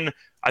fine.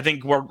 I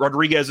think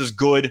Rodriguez is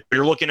good. But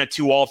you're looking at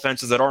 2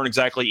 offenses that aren't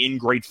exactly in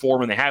great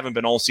form, and they haven't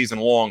been all season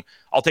long.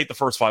 I'll take the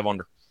first 5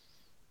 under.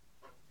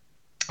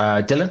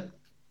 Dylan?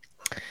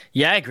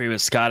 Yeah, I agree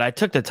with Scott. I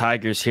took the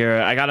Tigers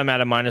here. I got them at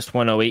a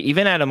 -108.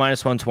 Even at a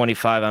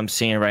 -125, I'm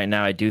seeing right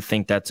now, I do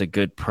think that's a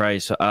good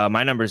price.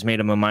 My numbers made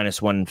them a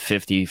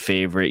 -150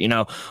 favorite. You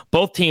know,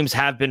 both teams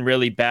have been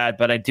really bad,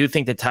 but I do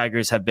think the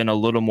Tigers have been a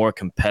little more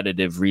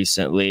competitive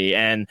recently.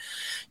 And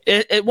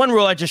one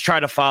rule I just try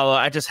to follow,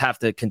 I just have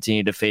to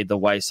continue to fade the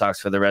White Sox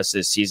for the rest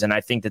of the season.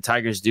 I think the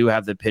Tigers do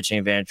have the pitching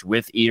advantage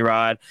with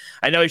Erod.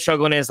 I know he's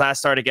struggling in his last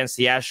start against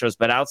the Astros,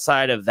 but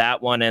outside of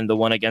that one and the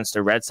one against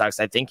the Red Sox,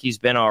 I think he's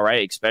been all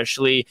right,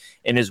 especially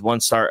in his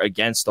one start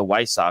against the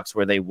White Sox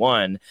where they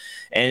won.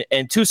 And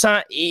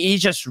Toussaint,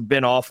 he's just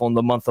been awful in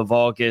the month of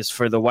August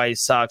for the White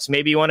Sox.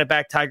 Maybe you want to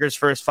back Tigers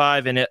first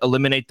 5 and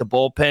eliminate the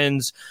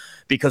bullpens,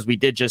 because we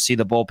did just see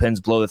the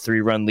bullpens blow the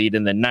 3-run lead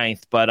in the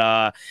 9th. But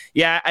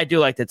I do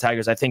like the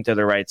Tigers. I think they're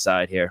the right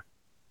side here.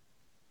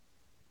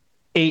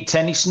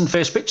 8:10 Eastern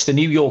first pitch. The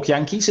New York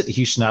Yankees at the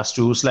Houston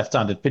Astros.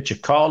 Left-handed pitcher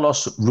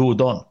Carlos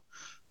Rodon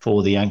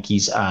for the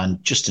Yankees,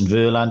 and Justin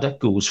Verlander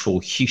goes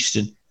for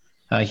Houston.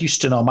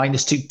 Houston are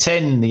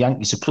 -210. The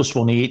Yankees are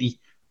 +180.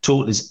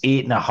 Total is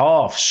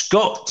 8.5.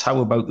 Scott, how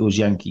about those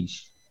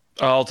Yankees?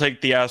 I'll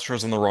take the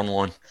Astros on the run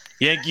line.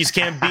 Yankees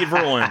can't beat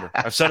Verlander.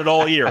 I've said it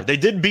all year. They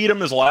did beat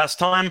him his last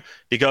time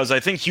because I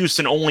think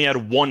Houston only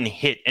had 1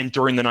 hit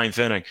entering the 9th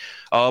inning.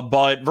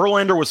 But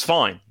Verlander was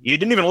fine. He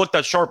didn't even look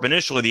that sharp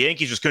initially. The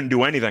Yankees just couldn't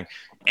do anything.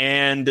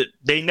 And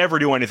they never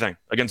do anything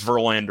against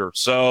Verlander.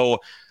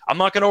 So I'm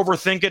not going to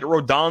overthink it.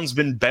 Rodon's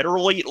been better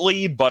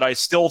lately, but I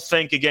still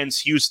think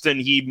against Houston,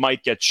 he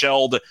might get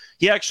shelled.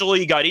 He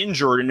actually got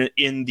injured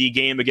in the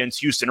game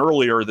against Houston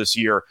earlier this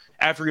year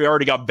after he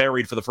already got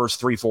buried for the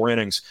first 3-4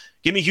 innings.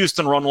 Give me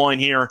Houston run line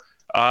here.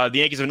 The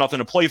Yankees have nothing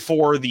to play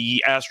for.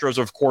 The Astros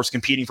are, of course,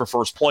 competing for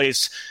first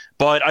place.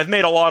 But I've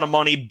made a lot of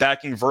money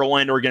backing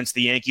Verlander against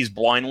the Yankees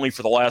blindly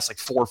for the last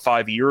 4 or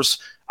 5 years.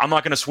 I'm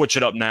not going to switch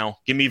it up now.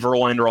 Give me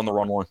Verlander on the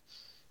run line.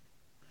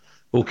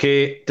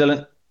 Okay,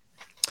 Dylan.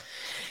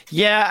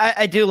 Yeah,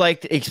 I do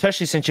like,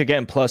 especially since you're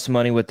getting plus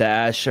money with the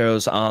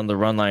Astros on the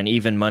run line,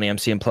 even money. I'm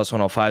seeing plus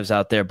 105s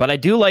out there, but I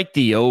do like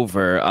the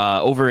over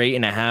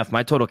 8.5.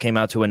 My total came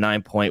out to a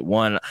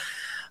 9.1.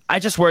 I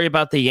just worry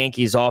about the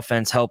Yankees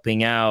offense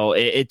helping out.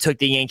 It took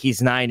the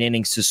Yankees 9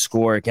 innings to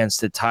score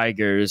against the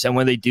Tigers. And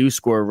when they do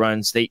score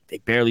runs, they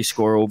barely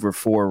score over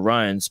 4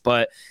 runs.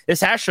 But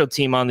this Astro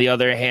team, on the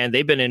other hand,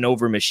 they've been an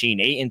over machine,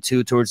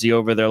 8-2 towards the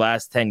over their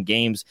last 10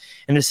 games.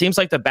 And it seems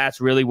like the bats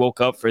really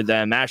woke up for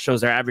them.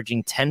 Astros are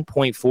averaging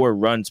 10.4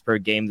 runs per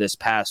game this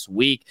past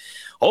week.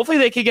 Hopefully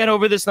they could get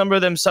over this number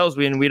themselves.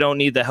 We don't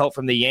need the help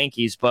from the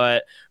Yankees.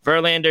 But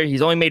Verlander,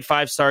 he's only made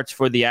 5 starts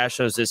for the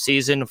Astros this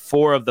season.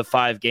 4 of the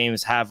 5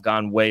 games have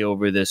gone way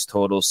over this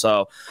total.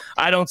 So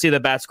I don't see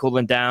the bats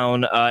cooling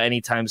down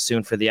anytime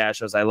soon for the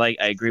Astros.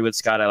 I agree with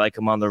Scott. I like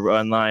them on the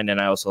run line, and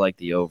I also like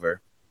the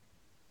over.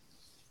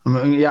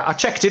 Yeah, I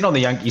checked in on the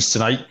Yankees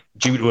tonight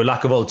due to a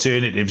lack of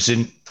alternatives.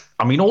 And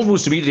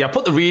almost immediately,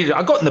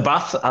 I got in the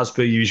bath as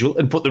per usual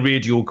and put the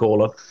radio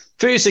call on.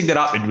 First thing that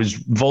happened was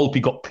Volpe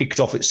got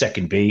picked off at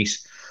second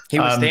base. He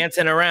was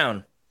dancing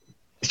around.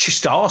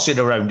 Just arsing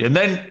around. And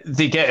then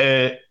they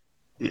get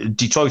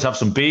Detroit have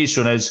some base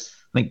runners.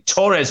 I think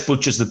Torres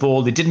butchers the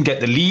ball. They didn't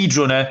get the lead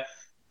runner.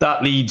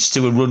 That leads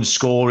to a run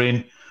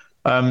scoring.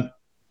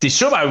 They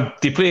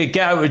play a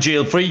get out of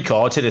jail free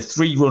card, hit a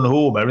 3-run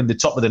homer in the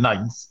top of the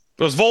 9th.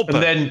 It was Volpe.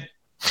 And then,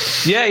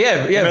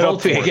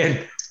 Volpe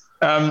again.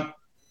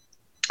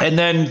 And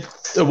then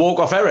a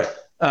walk-off error,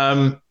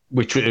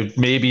 which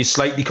may be a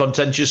slightly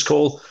contentious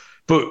call.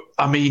 But,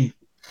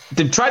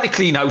 they've tried to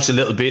clean house a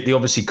little bit. They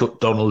obviously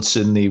cut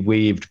Donaldson. They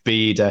waived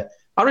Bader.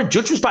 Aaron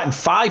Judge was batting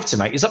 5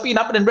 tonight. Is that been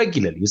happening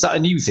regularly? Is that a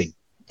new thing?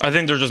 I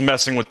think they're just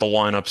messing with the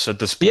lineups at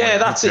this point. Yeah,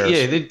 that's it.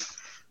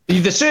 Yeah,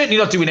 they're certainly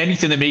not doing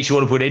anything that makes you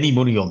want to put any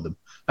money on them.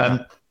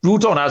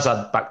 Rodon has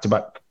had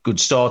back-to-back good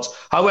starts.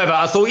 However,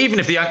 I thought even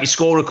if the Yankees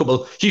score a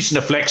couple, Houston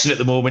are flexing at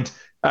the moment.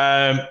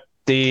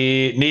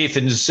 The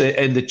Nathan's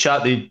in the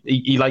chat,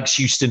 he likes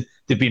Houston.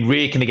 They've been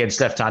raking against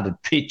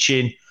left-handed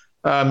pitching.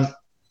 I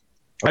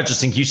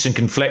just think Houston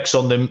can flex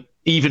on them.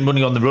 Even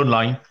money on the run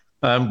line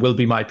will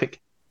be my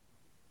pick.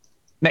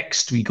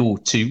 Next, we go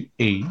to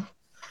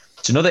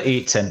it's another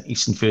 8:10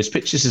 Eastern first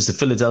pitch. This is the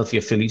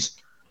Philadelphia Phillies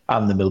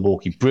and the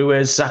Milwaukee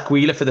Brewers. Zach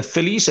Wheeler for the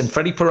Phillies and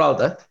Freddie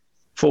Peralta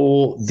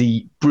for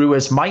the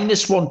Brewers.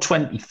 Minus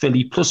 120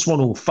 Philly, plus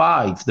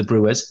 105 the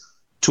Brewers.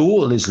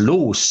 Total is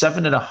low,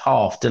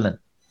 7.5, Dylan.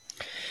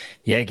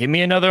 Yeah, give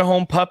me another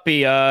home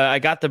puppy. I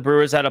got the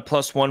Brewers at a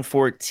plus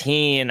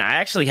 114. I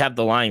actually have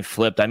the line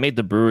flipped. I made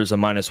the Brewers a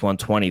minus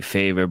 120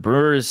 favor.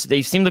 Brewers,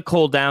 they seem to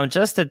cool down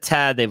just a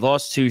tad. They've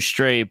lost 2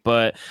 straight,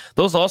 but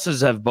those losses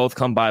have both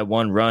come by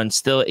 1 run.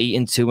 Still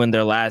 8-2 in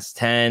their last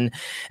 10.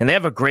 And they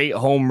have a great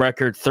home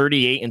record,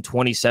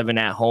 38-27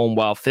 at home,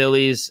 while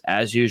Phillies,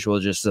 as usual,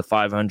 just a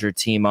 500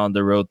 team on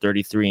the road,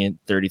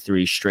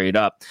 33-33 straight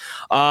up.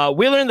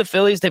 Wheeler and the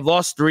Phillies, they've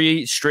lost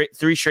 3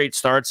 straight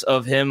starts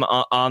of him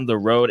on the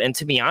road. And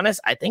to be honest,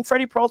 I think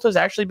Freddie Peralta has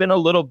actually been a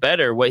little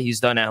better what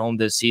he's done at home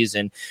this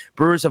season.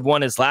 Brewers have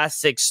won his last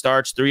 6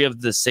 starts, 3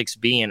 of the 6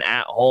 being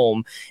at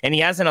home, and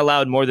he hasn't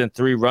allowed more than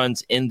 3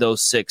 runs in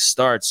those 6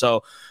 starts.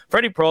 So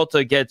Freddie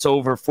Peralta gets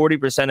over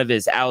 40% of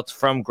his outs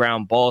from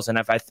ground balls, and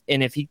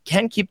if he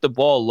can keep the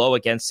ball low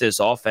against this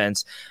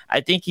offense,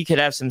 I think he could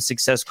have some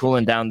success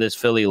cooling down this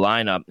Philly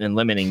lineup and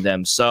limiting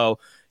them. So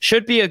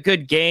should be a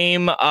good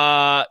game,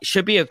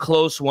 should be a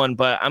close one,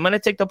 but I'm going to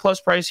take the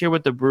plus price here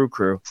with the Brew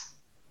Crew.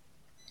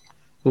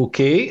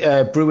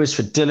 Okay, Brewers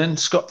for Dylan.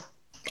 Scott?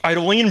 I'd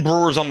lean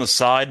Brewers on the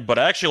side, but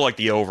I actually like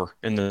the over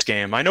in this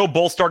game. I know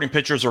both starting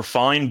pitchers are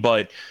fine,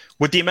 but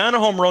with the amount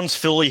of home runs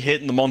Philly hit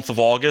in the month of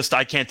August,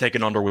 I can't take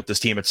an under with this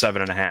team at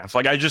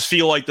 7.5. I just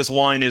feel like this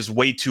line is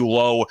way too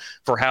low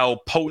for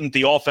how potent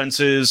the offense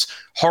is.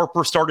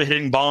 Harper started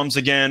hitting bombs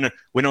again.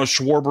 We know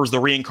Schwarber's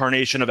the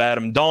reincarnation of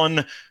Adam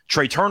Dunn.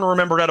 Trey Turner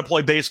remembered how to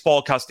play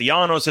baseball.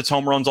 Castellanos hits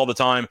home runs all the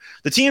time.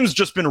 The team's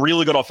just been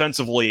really good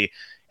offensively.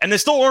 And they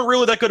still aren't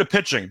really that good at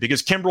pitching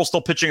because Kimbrel's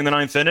still pitching in the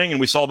 9th inning, and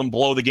we saw them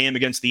blow the game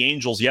against the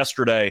Angels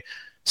yesterday.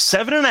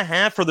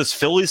 7.5 for this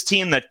Phillies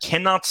team that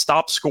cannot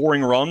stop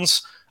scoring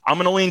runs. I'm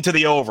going to lean to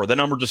the over. The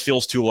number just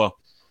feels too low.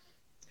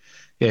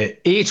 Yeah,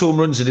 8 home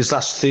runs in his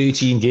last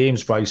 13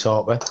 games, Bryce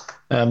Harper.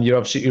 You're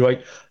absolutely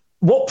right.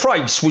 What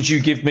price would you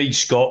give me,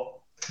 Scott,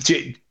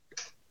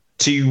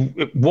 to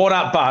one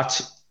at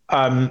bat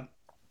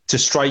to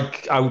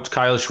strike out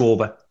Kyle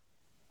Schwarber?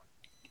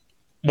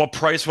 What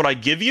price would I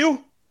give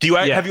you? Do you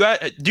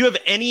have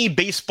any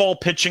baseball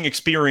pitching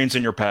experience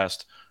in your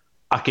past?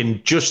 I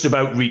can just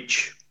about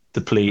reach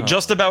the plate.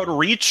 Just about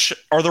reach?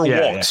 Are there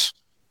walks?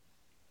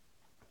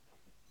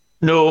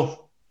 Yeah.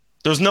 No.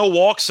 There's no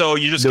walk, so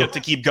you just get to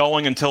keep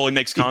going until he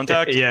makes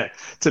contact? Yeah,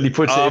 until he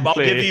puts it in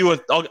play.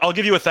 I'll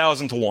give you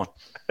 1,000 to 1.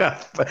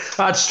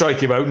 I'd strike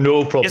him out,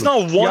 no problem. It's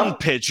not one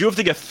pitch. You have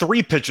to get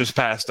 3 pitches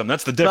past him.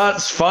 That's the difference.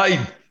 That's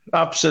fine.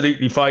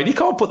 Absolutely fine. He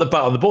can't put the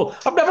bat on the ball.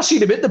 I've never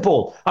seen him hit the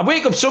ball. I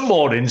wake up some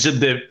mornings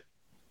and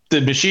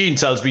the machine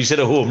tells me he's hit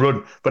a home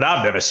run, but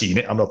I've never seen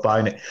it. I'm not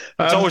buying it.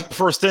 It's always the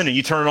first inning.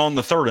 You turn it on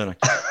the 3rd inning.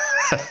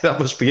 That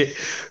must be it.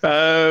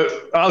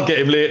 I'll get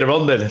him later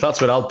on then.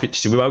 That's what I'll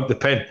pitch to him out the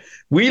pen.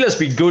 Wheeler's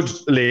been good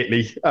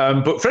lately,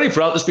 but Freddie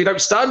Peralta's been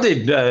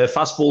outstanding.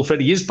 Fastball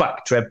Freddie is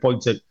back, Trev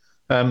pointed.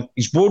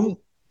 He's won.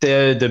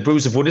 The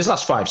Brewers have won his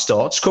last 5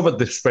 starts, covered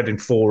the spread in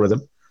 4 of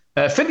them.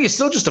 Philly is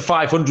still just a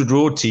 500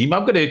 road team.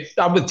 I'm with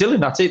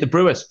Dylan. I take the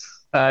Brewers.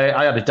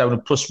 I had it down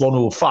at plus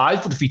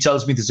 105, but if he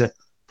tells me there's a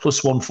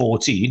plus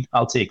 114,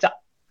 I'll take that.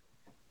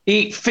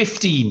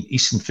 8:15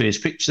 Eastern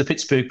first pitch. The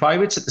Pittsburgh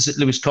Pirates at the St.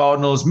 Louis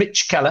Cardinals.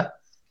 Mitch Keller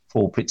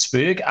for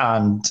Pittsburgh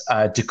and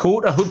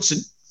Dakota Hudson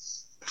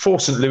for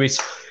St. Louis.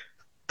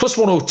 Plus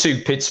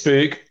 102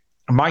 Pittsburgh,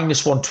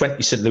 minus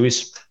 120 St.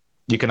 Louis.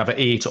 You can have an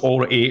 8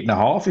 or an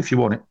 8.5 if you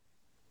want it.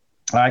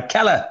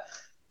 Keller,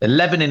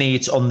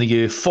 11-8 on the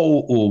year,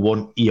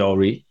 4.01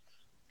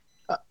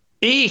 ERA.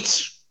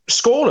 8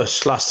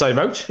 scoreless last time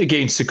out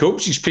against the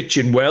Cubs. He's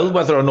pitching well.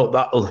 Whether or not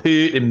that'll hurt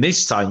him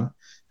this time,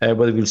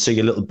 whether we'll see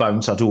a little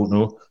bounce, I don't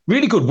know.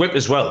 Really good whip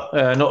as well.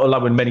 Not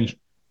allowing many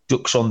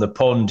ducks on the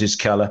pond is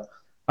Keller.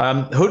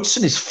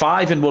 Hudson is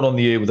 5-1 on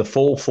the year with a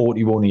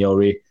 4.41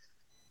 ERA.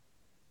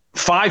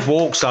 5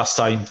 walks last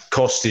time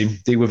cost him.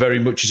 They were very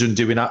much his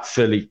undoing at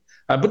Philly.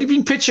 But he'd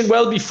been pitching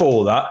well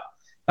before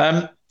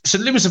that.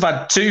 St. Louis have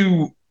had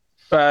 2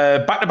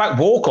 back-to-back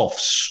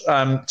walk-offs.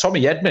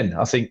 Tommy Edman,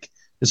 I think,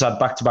 has had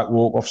back-to-back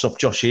walk-offs off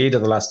Josh Hader the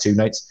last 2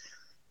 nights.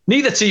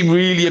 Neither team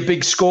really a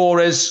big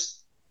scorers.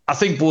 I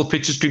think both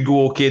pitchers could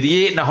go okay.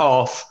 The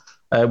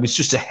 8.5 was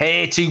just a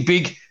hair too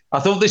big. I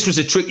thought this was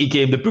a tricky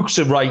game. The books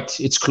are right.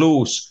 It's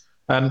close.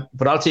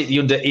 But I'll take the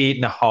under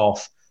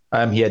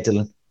 8.5 here,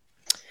 Dylan.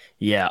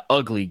 Yeah,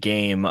 ugly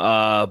game.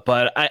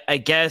 But I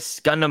guess,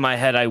 gun to my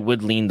head, I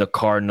would lean the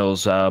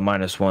Cardinals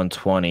minus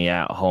 120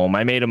 at home.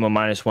 I made them a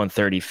minus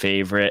 130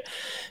 favorite.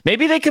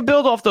 Maybe they could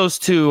build off those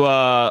 2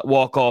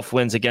 walk-off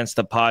wins against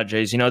the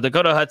Padres. You know,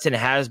 Dakota Hudson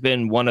has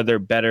been one of their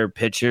better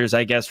pitchers,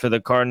 I guess, for the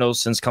Cardinals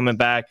since coming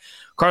back.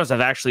 Cardinals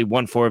have actually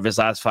won 4 of his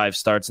last 5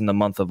 starts in the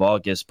month of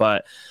August.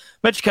 But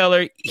Mitch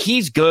Keller,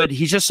 he's good.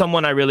 He's just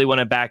someone I really want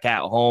to back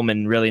at home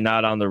and really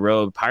not on the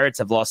road. Pirates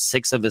have lost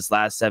 6 of his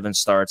last 7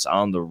 starts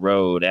on the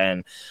road.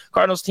 And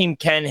Cardinals team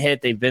can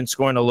hit. They've been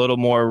scoring a little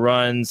more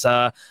runs.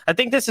 I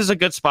think this is a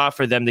good spot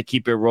for them to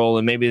keep it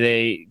rolling. Maybe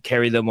they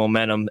carry the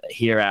momentum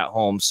here at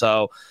home.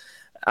 So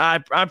I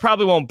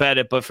probably won't bet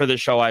it, but for the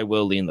show, I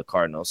will lean the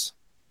Cardinals.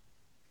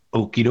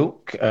 Okie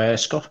doke.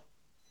 Scott?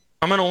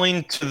 I'm going to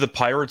lean to the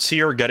Pirates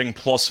here, getting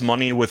plus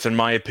money with, in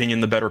my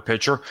opinion, the better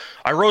pitcher.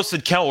 I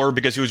roasted Keller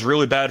because he was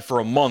really bad for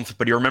a month,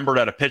 but he remembered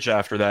how to pitch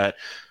after that.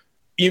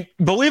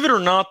 Believe it or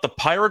not, the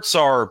Pirates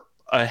are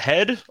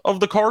ahead of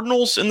the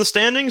Cardinals in the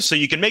standings, so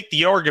you can make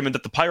the argument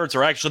that the Pirates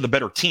are actually the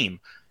better team.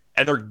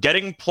 And they're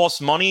getting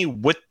plus money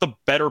with the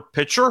better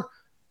pitcher,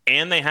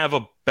 and they have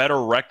a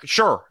better record.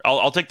 Sure,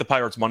 I'll take the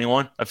Pirates' money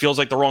line. It feels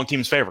like the wrong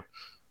team's favor.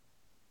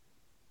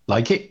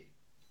 Like it.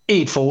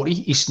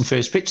 8:40 Eastern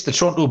first pitch. The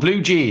Toronto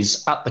Blue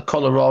Jays at the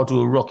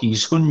Colorado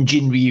Rockies.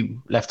 Hyun-Jin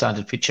Ryu,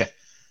 left-handed pitcher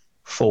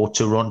for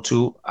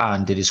Toronto.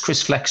 And it is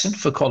Chris Flexen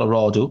for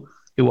Colorado,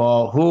 who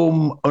are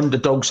home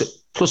underdogs at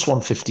plus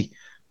 150.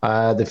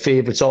 The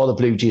favourites are the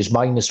Blue Jays,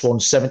 minus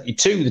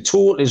 172. The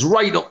total is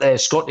right up there,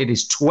 Scott. It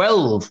is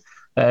 12.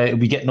 It'll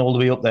be getting all the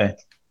way up there.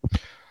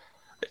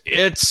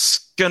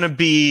 It's going to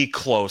be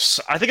close.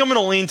 I think I'm going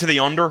to lean to the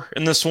under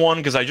in this one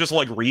because I just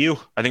like Ryu.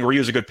 I think Ryu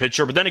is a good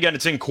pitcher. But then again,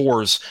 it's in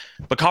Coors.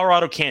 But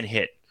Colorado can't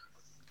hit.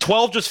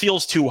 12 just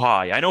feels too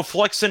high. I know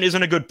Flexen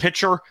isn't a good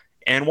pitcher.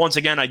 And once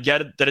again, I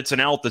get it that it's an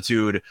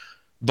altitude.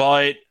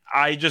 But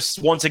I just,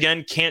 once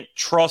again, can't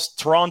trust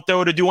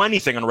Toronto to do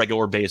anything on a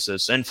regular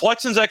basis. And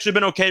Flexen's actually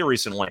been okay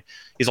recently.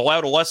 He's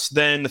allowed less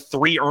than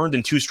 3 earned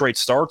in 2 straight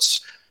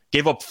starts.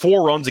 Gave up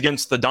 4 runs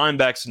against the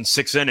Diamondbacks in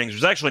 6 innings, which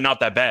is actually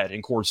not that bad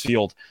in Coors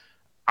Field.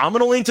 I'm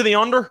going to lean to the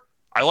under.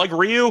 I like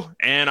Ryu,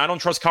 and I don't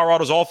trust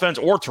Colorado's offense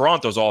or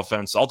Toronto's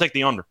offense. I'll take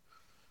the under.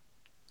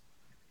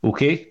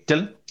 Okay,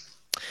 Dylan?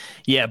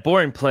 Yeah,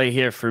 boring play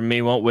here for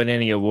me. Won't win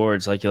any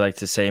awards, like you like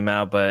to say,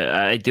 Mal, but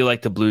I do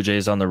like the Blue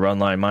Jays on the run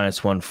line,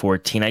 minus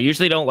 114. I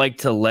usually don't like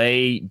to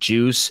lay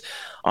juice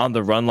on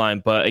the run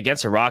line, but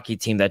against a Rocky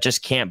team that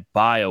just can't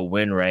buy a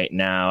win right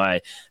now,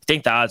 I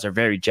think the odds are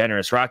very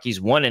generous.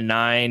 Rockies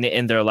 1-9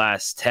 in their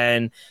last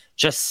 10.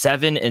 Just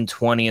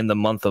 7-20 in the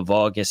month of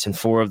August, and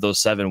 4 of those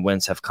 7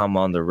 wins have come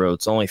on the road.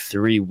 It's only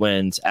 3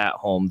 wins at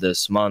home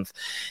this month.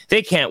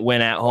 They can't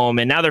win at home,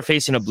 and now they're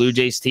facing a Blue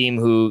Jays team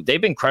who they've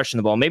been crushing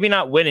the ball. Maybe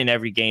not winning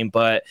every game,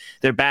 but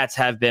their bats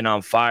have been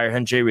on fire.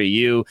 Hyun-Jin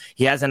Ryu,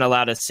 he hasn't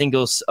allowed a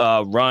single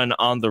run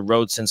on the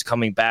road since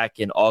coming back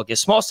in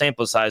August. Small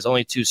sample size,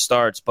 only 2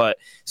 starts. starts, but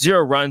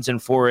 0 runs in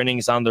 4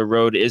 innings on the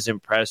road is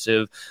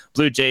impressive.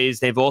 Blue Jays,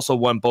 they've also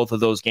won both of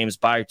those games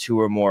by 2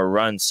 or more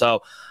runs.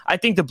 So I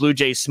think the Blue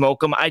Jays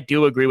smoke them. I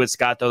do agree with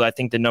Scott, though. I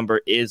think the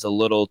number is a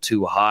little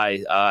too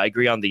high. I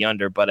agree on the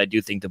under, but I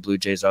do think the Blue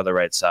Jays are the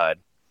right side.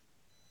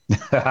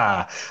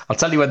 I'll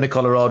tell you when the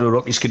Colorado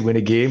Rockies can win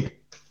a game.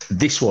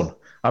 This one.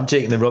 I'm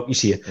taking the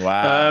Rockies here.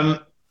 Wow.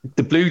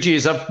 The Blue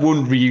Jays have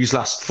won Ryu's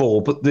last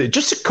 4, but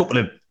just a couple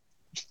of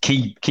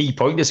key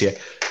pointers here.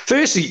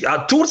 Firstly,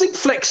 I don't think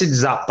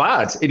Flexen's that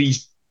bad, and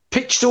he's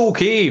pitched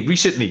okay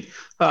recently.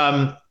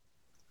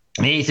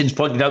 Nathan's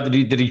pointed out that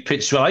he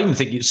pitched well. I even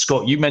think,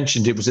 Scott, you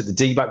mentioned it was at the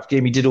D-backs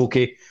game. He did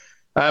okay.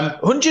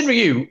 Hyun-Jin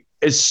Ryu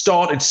has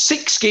started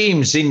 6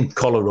 games in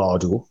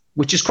Colorado,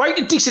 which is quite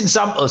a decent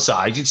sample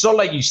size. It's not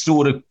like he's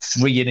thrown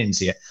 3 innings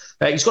here.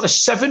 He's got a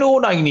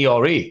 7.09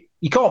 ERA.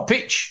 He can't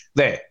pitch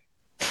there.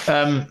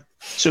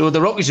 So the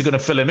Rockies are going to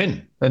fill him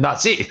in, and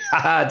that's it.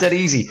 Dead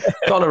easy.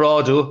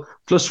 Colorado,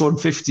 plus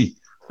 150.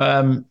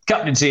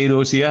 Captain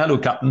Zero's here. Hello,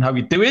 Captain. How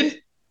you doing?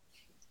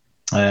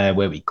 Where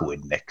are we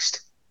going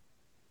next?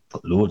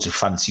 Got loads of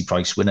fancy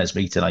price winners,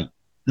 me, tonight.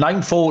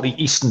 9:40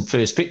 Eastern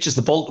first pitch is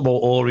the Baltimore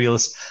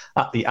Orioles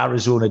at the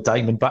Arizona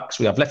Diamondbacks.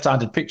 We have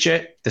left-handed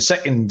pitcher. The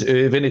second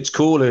Irvin, it's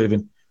Cole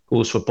Irvin,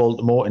 goes for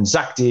Baltimore, and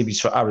Zach Davies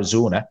for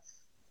Arizona.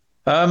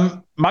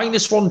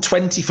 Minus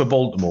 120 for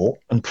Baltimore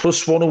and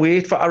plus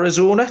 108 for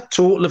Arizona.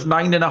 Total of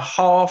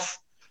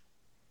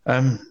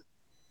 9.5.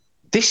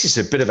 This is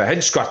a bit of a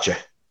head scratcher.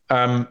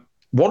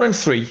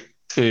 1-3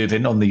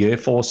 Irvin on the year,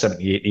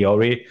 4.78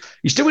 ERA.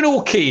 He's doing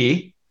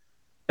okay,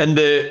 and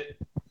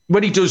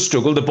when he does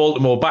struggle, the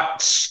Baltimore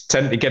bats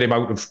tend to get him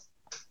out of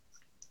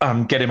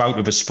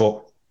a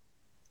spot.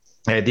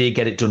 They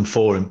get it done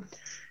for him.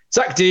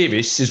 Zach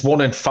Davis is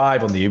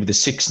 1-5 on the year with a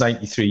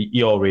 6.93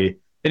 ERA.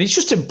 And it's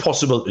just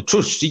impossible to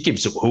trust. He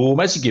gives up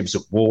homers, he gives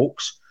up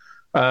walks.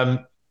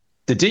 The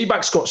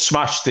D-backs got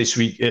smashed this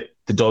week at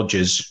the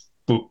Dodgers,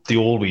 but they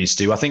always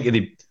do. I think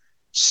they're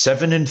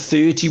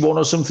 7-31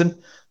 or something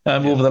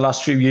over the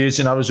last few years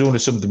in Arizona.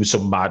 Something with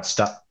some mad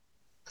stat.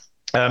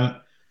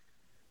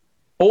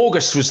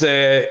 August was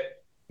their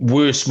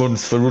worst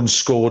month for runs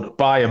scored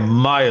by a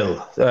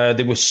mile.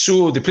 They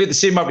played the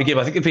same amount of games.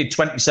 I think they played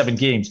 27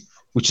 games,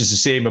 which is the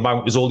same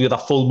amount as all the other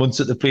full months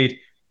that they played.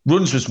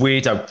 Runs was way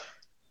down.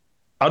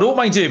 I don't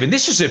mind Irvin.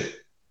 This is a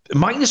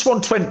minus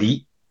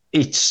 120.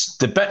 It's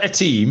the better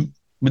team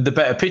with the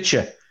better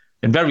pitcher.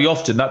 And very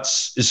often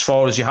that's as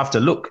far as you have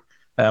to look.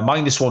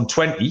 Minus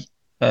 120,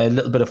 a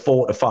little bit of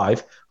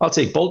 4-5. I'll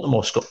take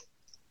Baltimore, Scott.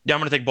 Yeah, I'm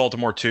going to take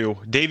Baltimore too.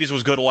 Davies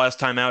was good last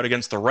time out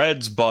against the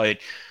Reds, but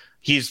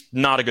he's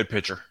not a good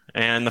pitcher.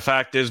 And the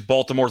fact is,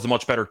 Baltimore's a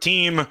much better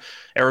team.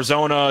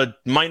 Arizona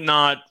might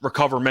not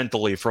recover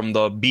mentally from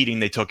the beating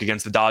they took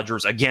against the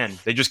Dodgers. Again,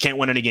 they just can't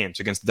win any games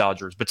against the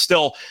Dodgers. But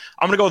still,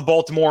 I'm going to go with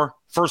Baltimore,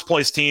 first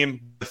place team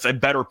with a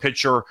better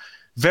pitcher.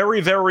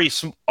 Very, very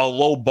a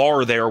low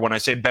bar there when I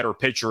say better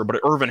pitcher, but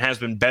Irvin has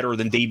been better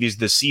than Davies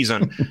this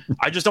season.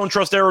 I just don't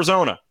trust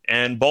Arizona.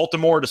 And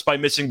Baltimore, despite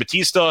missing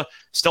Batista,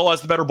 still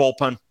has the better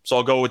bullpen. So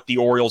I'll go with the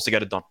Orioles to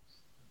get it done.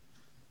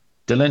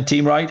 Dylan,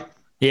 team ride?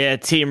 Yeah,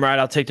 team right.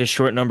 I'll take the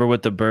short number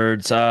with the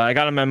Birds. I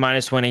got him at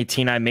minus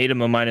 118. I made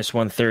him a minus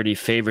 130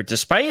 favorite.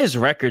 Despite his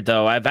record,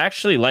 though, I've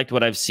actually liked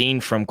what I've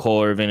seen from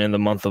Cole Irvin in the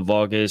month of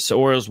August.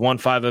 Orioles won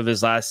 5 of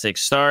his last 6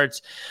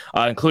 starts,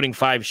 including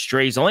 5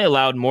 strays. Only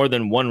allowed more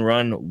than 1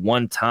 run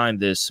one time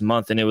this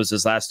month, and it was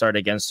his last start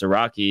against the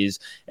Rockies.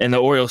 And the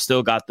Orioles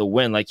still got the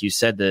win. Like you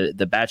said,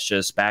 the bats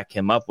just back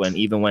him up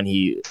even when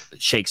he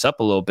shakes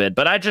up a little bit.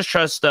 But I just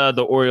trust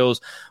the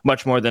Orioles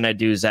much more than I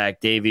do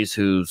Zach Davies,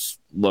 who's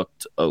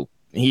looked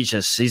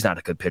he's not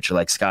a good pitcher,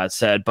 like Scott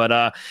said.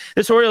 But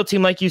this Oriole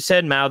team, like you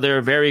said, Mal,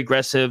 they're very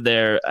aggressive.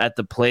 They're at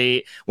the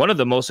plate, one of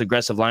the most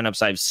aggressive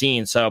lineups I've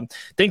seen. So I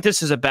think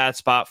this is a bad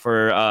spot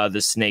for the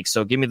Snakes.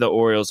 So give me the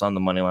Orioles on the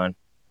money line.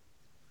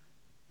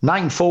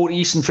 9:40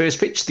 Eastern first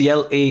pitch. The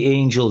LA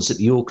Angels at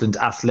the Oakland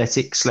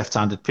Athletics.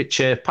 Left-handed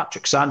pitcher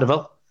Patrick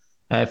Sandoval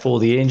for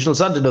the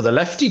Angels. And another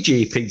lefty,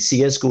 JP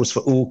Sears, goes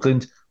for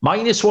Oakland.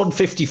 Minus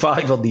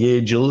 155 on the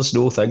Angels,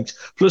 no thanks.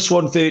 Plus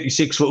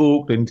 136 for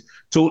Oakland.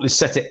 Total is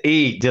set at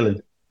 8,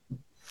 Dylan.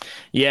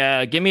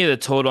 Yeah, give me the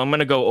total. I'm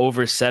going to go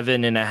over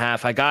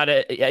 7.5. I got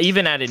it.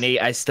 Even at an 8,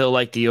 I still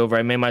like the over.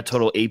 I made my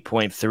total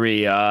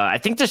 8.3. I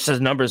think this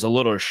number is a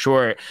little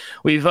short.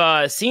 We've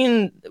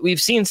seen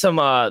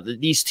some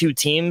these two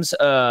teams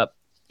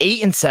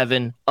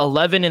 8-7,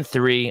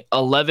 11-3,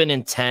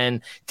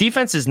 11-10.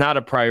 Defense is not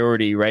a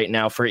priority right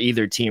now for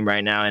either team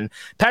right now. And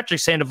Patrick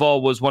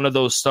Sandoval was one of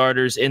those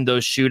starters in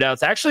those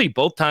shootouts. Actually,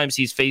 both times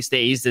he's faced the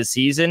A's this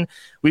season,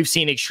 we've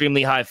seen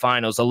extremely high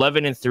finals,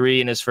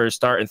 11-3 in his first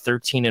start and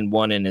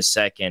 13-1 in his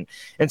second.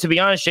 And to be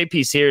honest,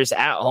 JP Sears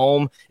at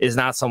home is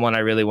not someone I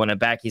really want to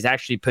back. He's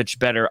actually pitched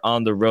better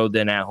on the road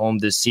than at home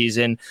this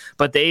season.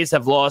 But the A's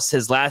have lost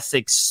his last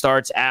 6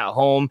 starts at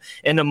home.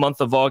 In the month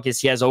of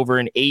August, he has over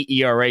an 8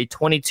 ERA,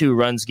 22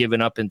 runs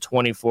given up in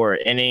 24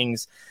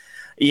 innings.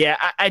 Yeah,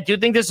 I do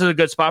think this is a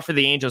good spot for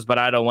the Angels, but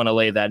I don't want to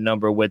lay that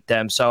number with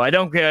them. So I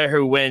don't care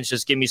who wins.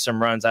 Just give me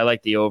some runs. I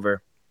like the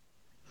over.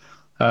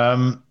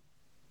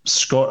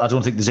 Scott, I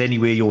don't think there's any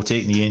way you're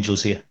taking the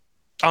Angels here.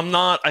 I'm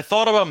not. I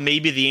thought about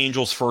maybe the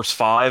Angels' first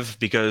 5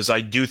 because I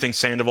do think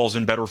Sandoval's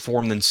in better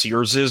form than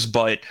Sears is,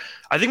 but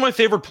I think my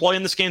favorite play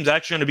in this game is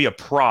actually going to be a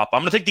prop.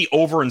 I'm going to take the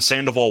over in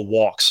Sandoval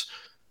walks.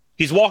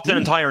 He's walked an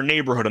entire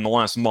neighborhood in the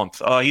last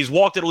month. He's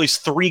walked at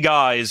least 3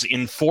 guys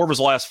in 4 of his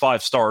last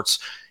 5 starts.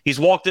 He's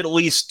walked at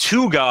least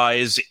 2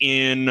 guys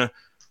in,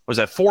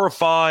 4 of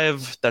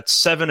 5? That's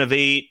 7 of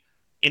 8.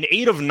 In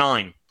 8 of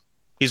 9,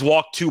 he's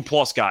walked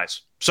 2+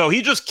 guys. So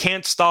he just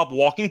can't stop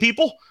walking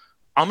people.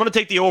 I'm going to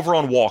take the over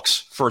on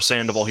walks for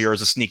Sandoval here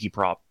as a sneaky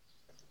prop.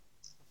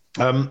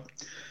 Well,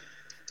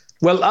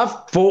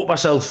 I've bought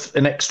myself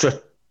an extra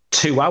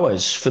 2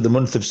 hours for the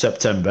month of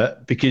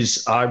September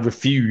because I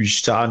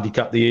refuse to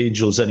handicap the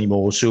Angels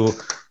anymore. So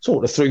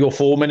sort of 3 or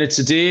 4 minutes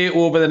a day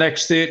over the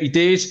next 30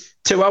 days,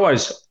 2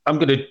 hours. I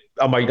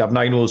might have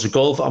 9 holes of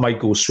golf. I might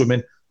go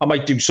swimming. I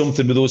might do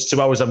something with those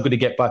 2 hours. I'm going to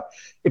get back.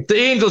 If the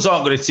Angels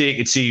aren't going to take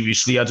it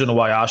seriously, I don't know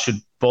why I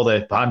should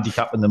bother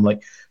handicapping them.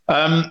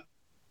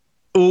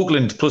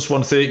 Oakland plus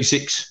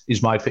 136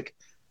 is my pick.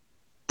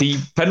 The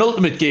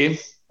penultimate game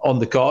on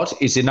the card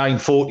is a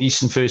 9:40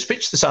 Eastern first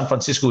pitch. The San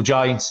Francisco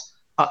Giants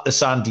at the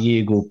San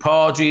Diego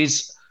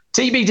Padres.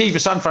 TBD for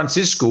San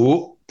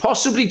Francisco,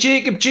 possibly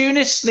Jacob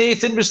Junis.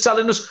 Nathan was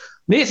telling us.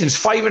 Nathan's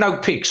firing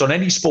out picks on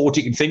any sport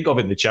you can think of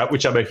in the chat,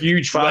 which I'm a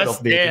huge fan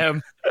of.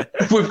 Nathan.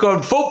 We've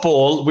got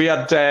football. We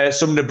had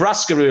some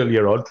Nebraska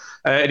earlier on,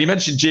 and he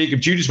mentioned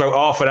Jacob Junis about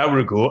half an hour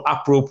ago,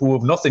 apropos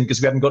of nothing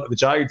because we hadn't got to the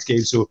Giants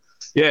game. So,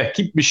 yeah,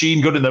 keep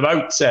machine gunning them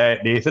out,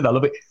 Nathan. I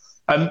love it.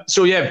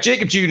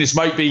 Jacob Junis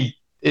might be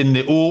in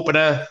the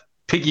opener,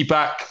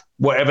 piggyback,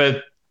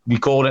 whatever we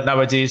call it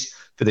nowadays,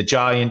 for the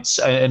Giants,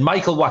 and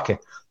Michael Wacker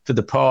for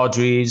the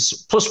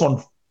Padres, plus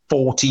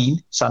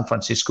 114, San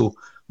Francisco,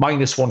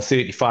 minus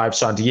 135,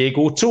 San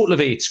Diego, total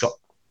of 8, Scott.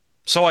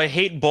 So I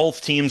hate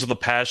both teams with a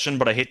passion,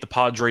 but I hate the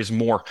Padres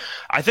more.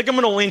 I think I'm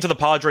going to lean to the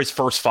Padres'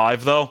 first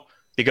 5, though,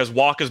 because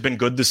Waka's been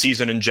good this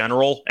season in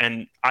general,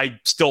 and I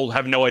still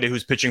have no idea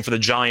who's pitching for the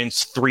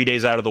Giants 3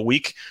 days out of the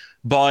week.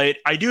 But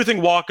I do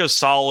think Waka's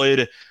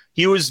solid.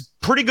 He was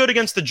pretty good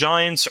against the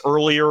Giants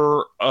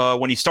earlier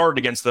when he started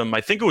against them.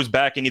 I think it was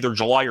back in either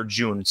July or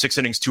June, 6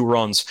 innings, 2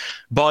 runs.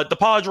 But the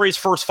Padres'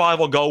 first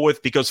 5 I'll go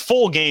with because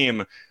full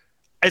game,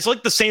 it's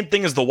like the same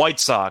thing as the White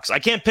Sox. I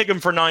can't pick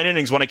him for 9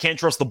 innings when I can't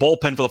trust the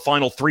bullpen for the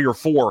final 3 or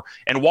 4,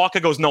 and Waka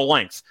goes no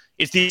length.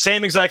 It's the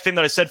same exact thing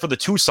that I said for the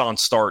Tucson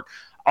start.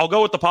 I'll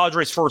go with the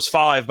Padres' first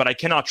 5, but I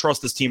cannot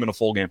trust this team in a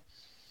full game.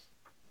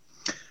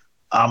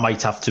 I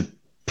might have to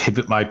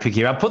pivot my pick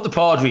here. I put the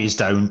Padres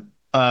down,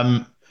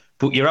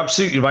 but you're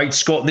absolutely right,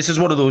 Scott. This is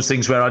one of those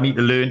things where I need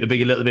to learn to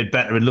be a little bit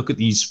better and look at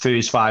these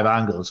first 5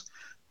 angles.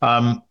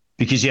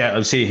 Because, I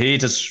would say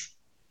Hayes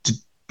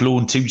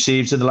blown 2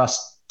 saves in the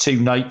last 2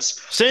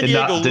 nights. San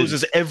Diego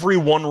loses every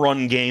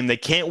 1-run game. They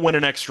can't win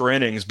in extra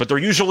innings, but they're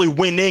usually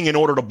winning in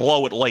order to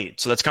blow it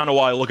late. So that's kind of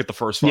why I look at the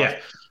first 5.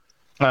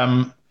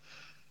 I've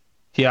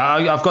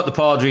got the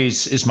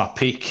Padres as my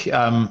pick.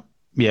 I'll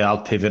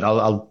pivot.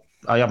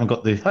 I haven't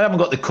got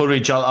the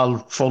courage. I'll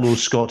follow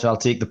Scott. I'll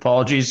take the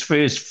Padres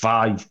first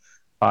 5.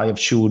 I have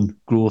shown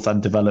growth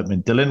and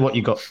development. Dylan, what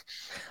you got?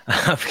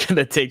 I'm going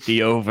to take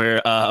the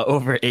over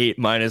 8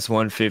 minus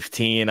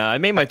 115. I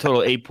made my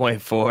total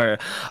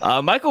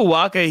 8.4. Michael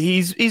Wacha,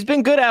 he's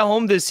been good at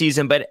home this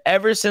season, but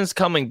ever since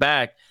coming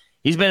back,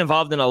 he's been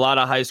involved in a lot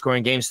of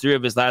high-scoring games. 3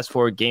 of his last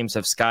 4 games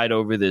have skied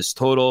over this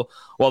total,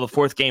 while the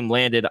 4th game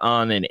landed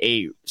on an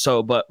 8.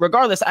 But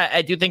regardless,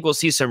 I do think we'll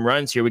see some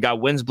runs here. We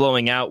got winds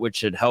blowing out, which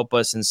should help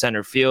us in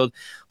center field.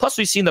 Plus,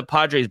 we've seen the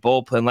Padres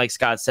bullpen, like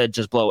Scott said,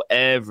 just blow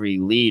every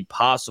lead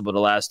possible the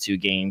last 2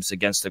 games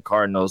against the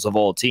Cardinals of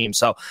all teams.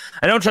 So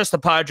I don't trust the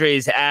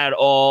Padres at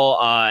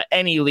all.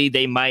 Any lead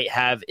they might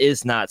have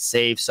is not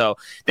safe. So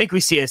I think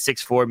we see a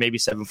 6-4, maybe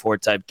 7-4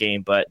 type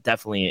game, but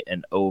definitely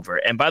an over.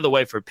 And by the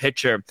way, for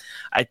pitcher,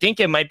 I think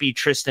it might be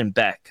Tristan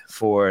Beck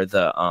for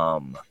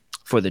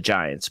the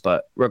Giants,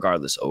 but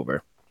regardless,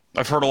 over.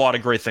 I've heard a lot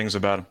of great things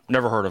about him.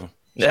 Never heard of him.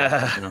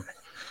 So,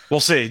 We'll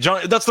see.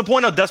 That's the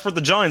point how desperate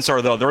the Giants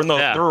are, though.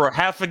 They're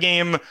half a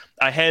game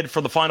ahead for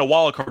the final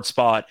wildcard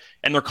spot,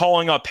 and they're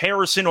calling up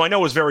Harrison, who I know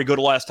was very good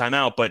last time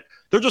out, but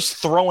they're just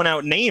throwing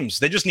out names.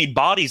 They just need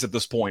bodies at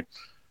this point.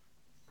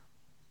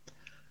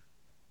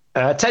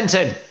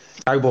 10-10.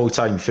 Cowboy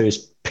time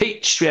first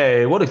pitch.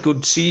 What a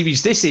good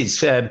series this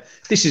is.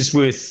 This is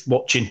worth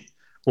watching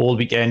all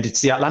weekend. It's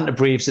the Atlanta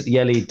Braves at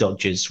the LA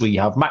Dodgers. We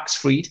have Max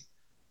Fried,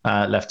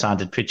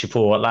 left-handed pitcher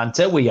for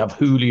Atlanta. We have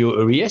Julio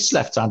Urias,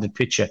 left-handed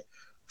pitcher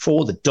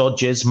for the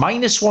Dodgers.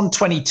 Minus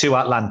 122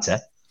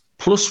 Atlanta,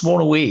 plus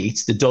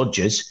 108 the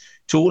Dodgers.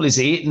 Total is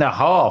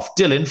 8.5.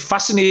 Dylan,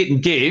 fascinating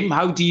game.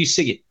 How do you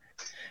see it?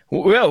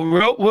 Well,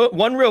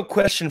 one real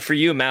question for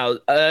you, Mal.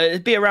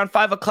 It'd be around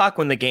 5 o'clock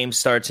when the game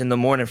starts in the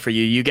morning for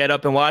you. You get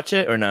up and watch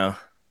it or no?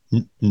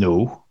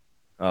 No.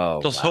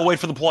 Oh, He'll wait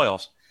for the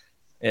playoffs.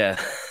 Yeah.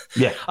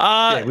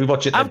 Yeah. We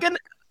watch it then.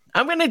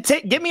 I'm going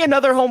to give me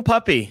another home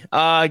puppy.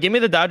 Give me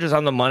the Dodgers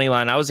on the money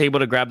line. I was able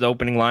to grab the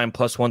opening line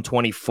plus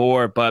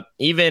 124, but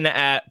even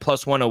at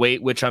plus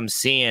 108, which I'm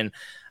seeing,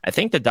 I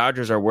think the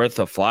Dodgers are worth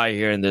a fly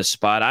here in this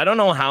spot. I don't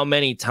know how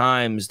many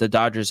times the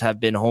Dodgers have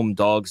been home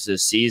dogs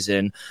this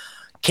season.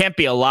 Can't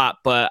be a lot,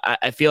 but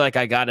I feel like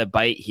I got a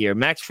bite here.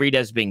 Max Fried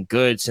has been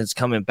good since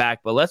coming back,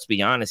 but let's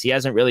be honest, he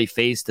hasn't really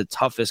faced the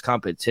toughest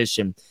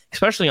competition,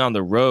 especially on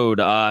the road.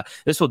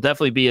 This will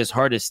definitely be his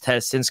hardest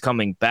test since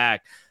coming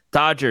back.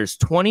 Dodgers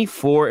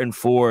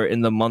 24-4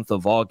 in the month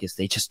of August.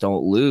 They just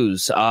don't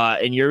lose.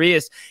 And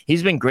Urias,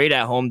 he's been great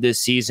at home this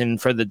season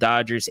for the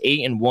Dodgers.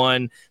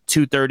 8-1,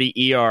 2.30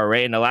 ERA.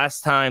 And the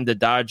last time the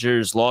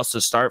Dodgers lost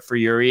a start for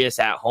Urias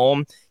at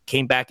home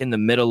came back in the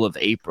middle of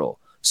April.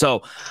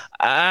 So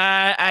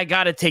I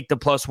got to take the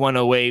plus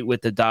 108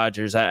 with the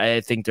Dodgers.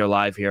 I think they're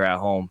live here at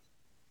home.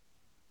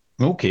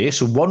 Okay,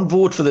 so one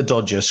vote for the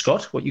Dodgers.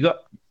 Scott, what you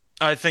got?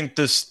 I think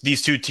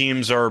these two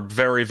teams are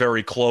very,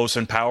 very close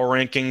in power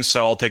rankings,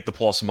 so I'll take the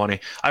plus money.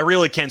 I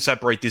really can't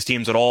separate these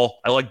teams at all.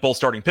 I like both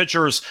starting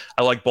pitchers.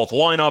 I like both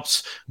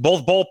lineups,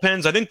 both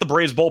bullpens. I think the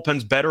Braves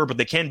bullpen's better, but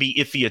they can be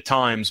iffy at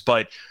times.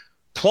 But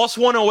plus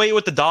 108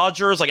 with the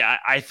Dodgers, like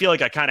I feel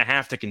like I kind of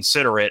have to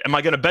consider it. Am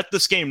I going to bet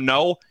this game?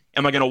 No.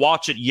 Am I going to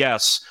watch it?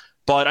 Yes.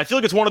 But I feel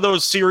like it's one of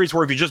those series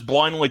where if you just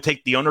blindly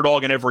take the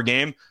underdog in every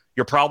game,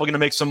 you're probably going to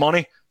make some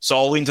money. So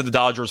I'll lean to the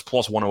Dodgers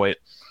plus 108.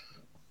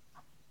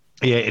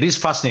 Yeah, it is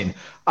fascinating.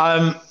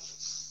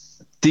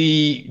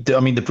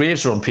 The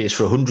Braves are on pace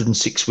for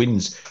 106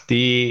 wins.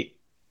 They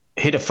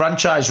hit a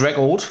franchise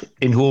record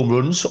in home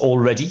runs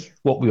already.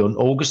 What we on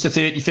August the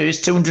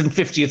 31st,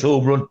 250th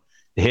home run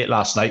they hit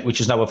last night, which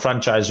is now a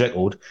franchise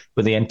record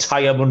with the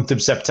entire month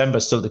of September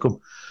still to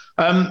come.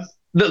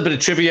 Little bit of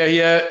trivia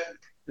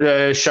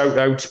here. Shout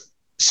out.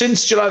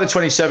 Since July the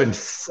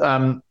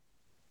 27th,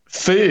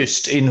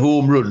 first in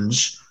home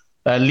runs,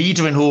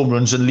 leader in home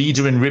runs and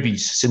leader in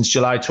ribbies since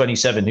July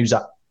 27. Who's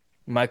that?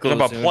 Michael.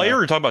 Talking about player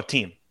or talking about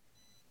team?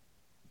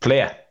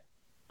 Player.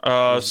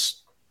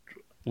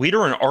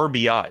 Leader in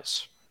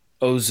RBIs.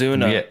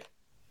 Ozuna. Yeah.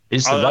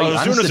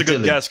 Ozuna's a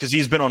good guess because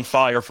he's been on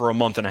fire for a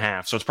month and a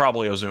half, so it's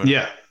probably Ozuna.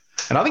 Yeah.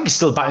 And I think he's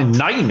still batting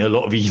 9 a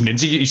lot of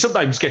evenings. He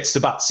sometimes gets to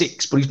bat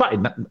 6, but he's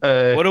batting.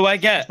 What do I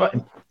get?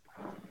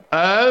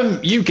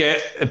 You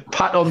get a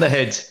pat on the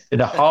head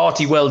and a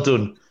hearty well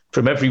done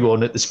from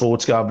everyone at the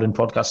Sports Gambling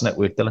Podcast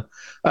Network,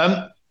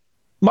 Dylan.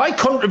 My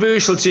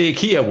controversial take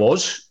here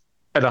was,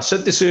 and I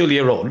said this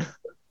earlier on,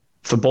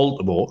 for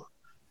Baltimore,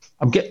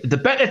 I'm getting the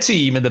better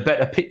team and the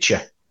better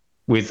pitcher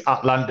with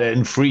Atlanta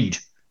and Fried.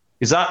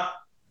 Is that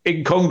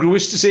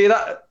incongruous to say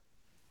that?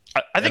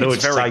 I think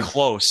it's very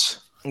close.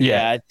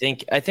 Yeah,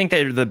 I think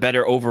they're the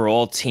better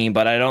overall team,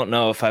 but I don't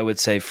know if I would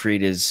say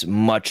Fried is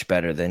much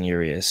better than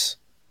Urias.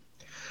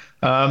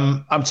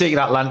 I'm taking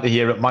Atlanta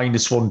here at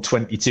minus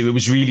 122. It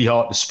was really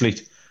hard to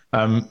split.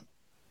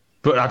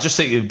 But I just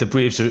think the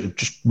Braves are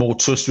just more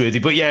trustworthy.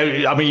 But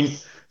yeah, I mean,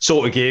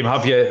 sort of game.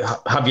 Have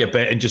your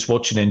bet and just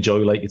watch and enjoy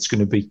like it's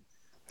going to be.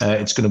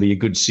 It's going to be a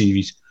good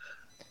series.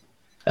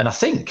 And I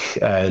think,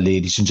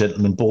 ladies and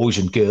gentlemen, boys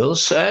and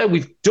girls,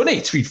 we've done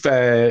it. We've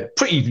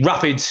pretty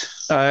rapid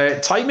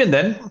timing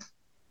then,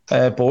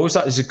 boys.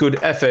 That is a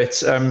good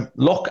effort.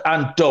 Lock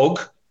and dog.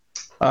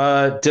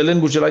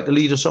 Dylan, would you like to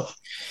lead us off?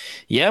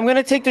 Yeah, I'm going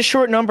to take the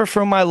short number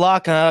from my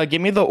lock.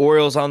 Give me the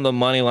Orioles on the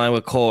money line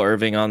with Cole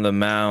Irving on the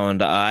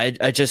mound.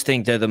 I just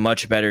think they're the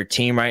much better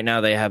team right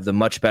now. They have the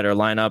much better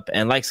lineup.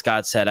 And like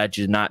Scott said, I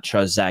do not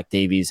trust Zach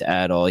Davies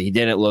at all. He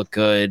didn't look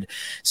good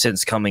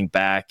since coming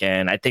back.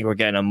 And I think we're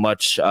getting a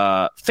much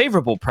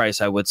favorable price,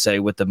 I would say,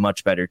 with the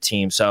much better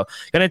team. So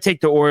going to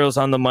take the Orioles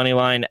on the money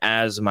line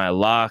as my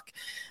lock.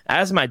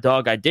 As my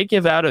dog, I did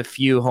give out a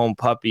few home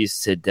puppies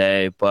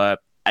today, but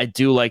I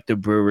do like the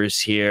Brewers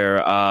here.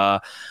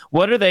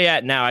 What are they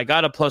at now? I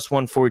got a plus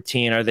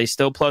 114. Are they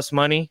still plus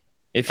money?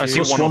 I see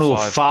plus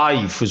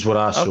 105 was what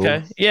I saw.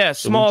 Okay. Yeah,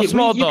 small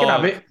dog. You can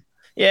have it.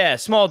 Yeah,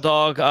 small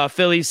dog.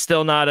 Philly's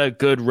still not a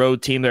good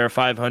road team. They're a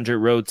 500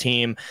 road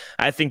team.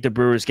 I think the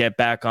Brewers get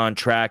back on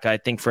track. I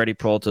think Freddie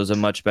Peralta is a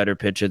much better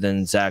pitcher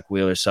than Zach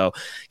Wheeler. So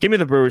give me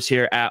the Brewers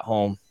here at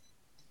home.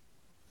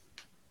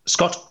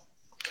 Scott?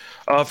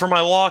 For my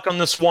lock on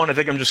this one, I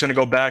think I'm just going to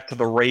go back to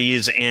the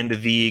Rays and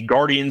the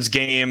Guardians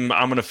game.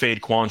 I'm going to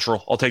fade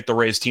Quantrill. I'll take the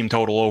Rays team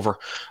total over.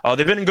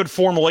 They've been in good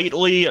form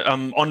lately.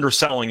 I'm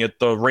underselling it.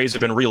 The Rays have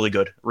been really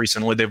good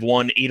recently. They've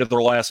won 8 of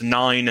their last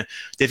 9.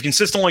 They've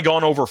consistently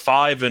gone over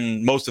 5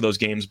 in most of those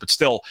games, but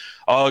still.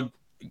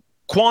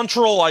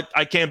 Quantrill,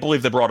 I can't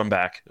believe they brought him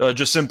back.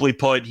 Just simply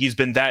put, he's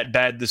been that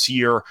bad this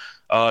year.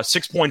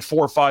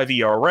 6.45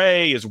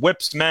 ERA. His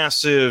whip's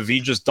massive. He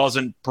just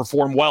doesn't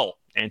perform well.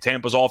 And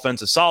Tampa's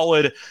offense is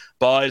solid,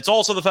 but it's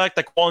also the fact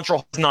that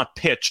Quantrill has not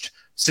pitched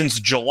since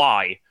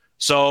July.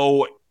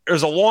 So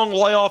there's a long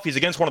layoff. He's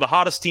against one of the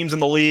hottest teams in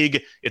the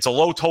league. It's a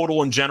low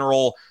total in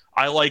general.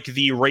 I like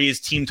the Rays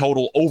team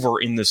total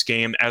over in this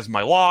game as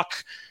my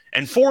lock.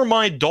 And for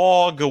my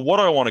dog, what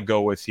do I want to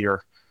go with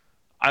here?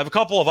 I have a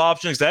couple of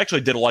options. I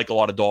actually did like a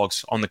lot of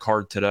dogs on the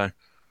card today.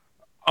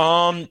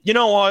 You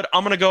know what?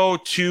 I'm going to go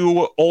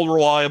to old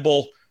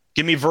reliable.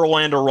 Give me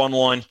Verlander run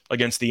line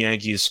against the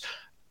Yankees.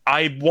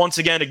 I once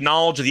again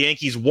acknowledge the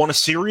Yankees won a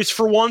series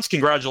for once.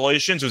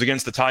 Congratulations. It was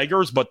against the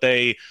Tigers, but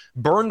they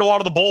burned a lot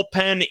of the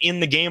bullpen in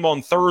the game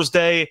on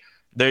Thursday.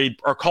 They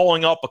are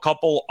calling up a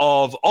couple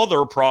of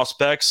other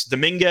prospects.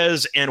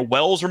 Dominguez and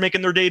Wells are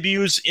making their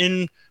debuts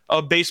in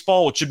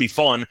baseball, which should be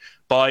fun,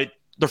 but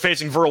they're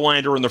facing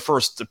Verlander in their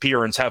first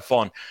appearance. Have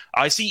fun.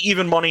 I see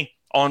even money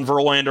on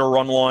Verlander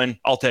run line.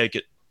 I'll take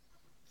it.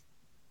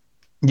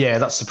 Yeah,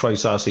 that's the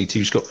price I see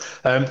too, Scott.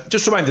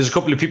 Just a reminder, there's a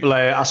couple of people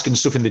asking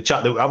stuff in the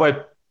chat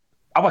that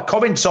our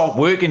comments aren't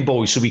working,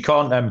 boys, so we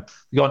can't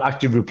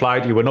actively reply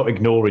to you. We're not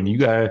ignoring you.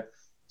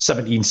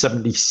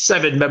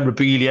 1777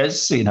 memorabilia,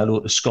 saying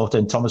hello to Scott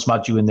and Thomas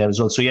Madju in there as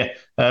well. So yeah,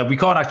 we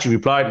can't actually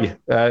reply to you,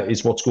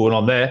 is what's going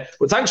on there.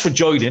 But thanks for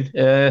joining.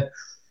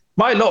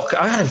 My lock,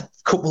 I had a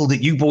couple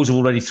that you boys have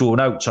already thrown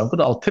out, so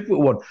I'll pick with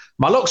one.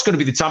 My lock's going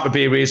to be the Tampa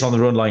Bay Rays on the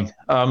run line.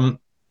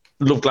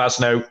 Love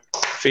Glasnow,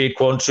 fade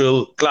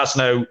Quantrill,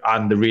 Glasnow,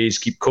 and the Rays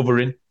keep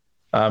covering.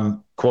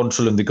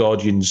 Quantrill and the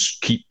Guardians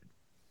keep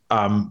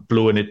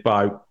blowing it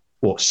by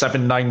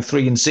 7, 9,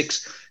 3, and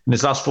 6 in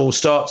his last 4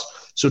 starts.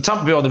 So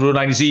Tampa Bay on the run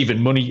line is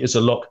even money as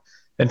a lock.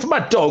 And for my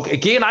dog,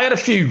 again, I had a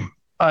few.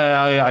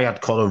 I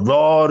had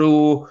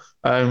Colorado.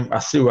 I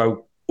threw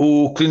out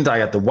Oakland. I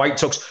had the White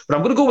Sox. But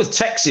I'm going to go with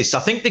Texas. I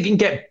think they can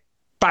get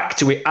back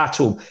to it at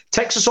home.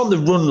 Texas on the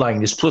run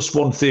line is plus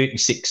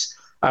 136.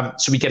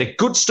 So we get a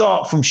good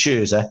start from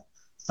Scherzer.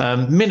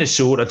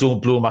 Minnesota,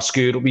 don't blow my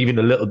skirt up even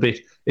a little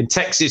bit. And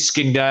Texas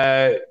can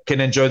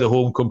enjoy the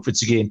home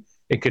comforts again.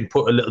 It can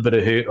put a little bit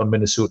of hurt on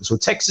Minnesota. So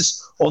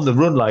Texas on the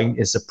run line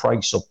is a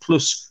price of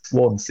plus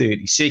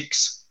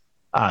 136.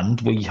 And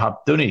we have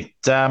done it.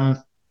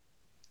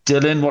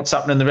 Dylan, what's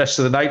happening the rest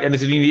of the night?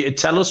 Anything you need to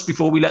tell us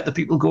before we let the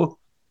people go?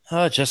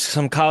 Just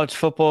some college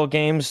football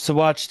games to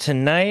watch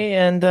tonight.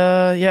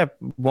 And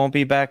won't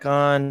be back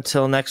on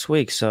till next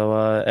week. So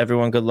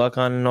everyone, good luck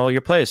on all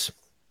your plays.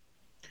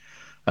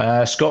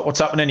 Scott,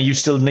 what's happening? Are you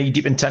still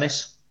knee-deep in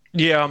tennis?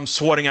 Yeah, I'm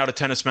sweating out a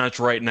tennis match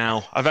right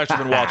now. I've actually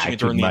been watching it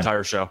during the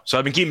entire show. So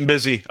I've been keeping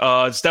busy.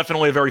 It's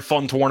definitely a very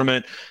fun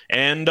tournament.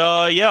 And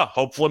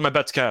hopefully my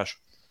bet's cash.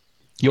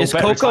 Is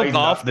Coco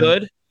Gauff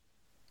good?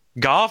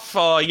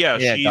 Gauff,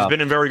 she's Gauff.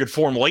 been in very good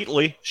form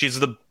lately.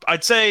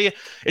 I'd say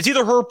it's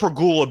either her or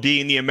Pegula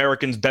being the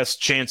American's best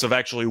chance of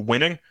actually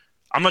winning.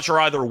 I'm not sure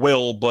either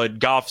will, but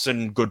Goff's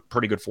in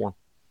pretty good form.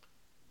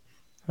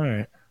 All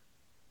right.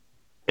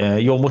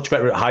 You're much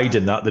better at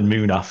hiding that than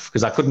Munaf,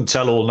 because I couldn't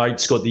tell all night,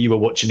 Scott, that you were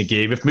watching the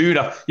game. If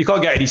Munaf, you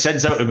can't get any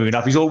sense out of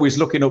Munaf. He's always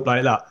looking up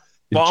like that.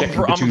 Well, I'm a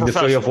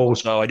professional,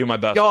 so I do my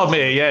best. Oh,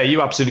 mate, yeah,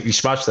 you absolutely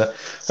smashed that.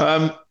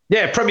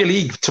 Premier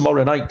League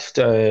tomorrow night,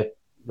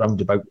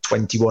 around about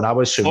 21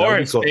 hours from now.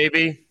 Forest,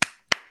 baby.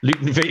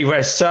 Luton v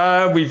West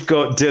Ham. We've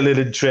got Dylan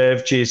and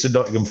Trev chasing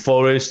Nottingham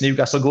Forest.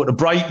 Newcastle go to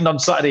Brighton on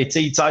Saturday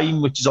tea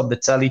time, which is on the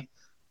telly.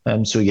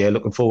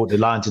 Looking forward to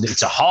landing.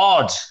 It's a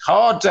hard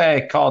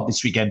card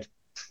this weekend.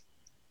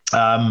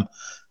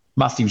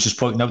 Matthew was just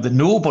pointing out that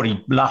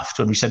nobody laughed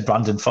when we said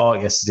Brandon Farr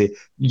yesterday.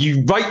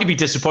 You rightly be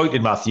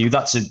disappointed, Matthew.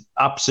 That's an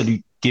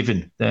absolute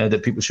given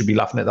that people should be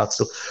laughing at that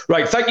stuff.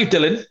 Right, thank you,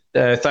 Dylan.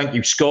 Thank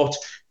you, Scott.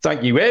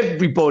 Thank you,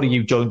 everybody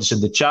who joined us in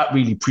the chat.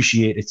 Really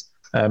appreciate it.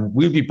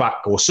 We'll be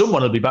back, or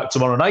someone will be back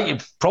tomorrow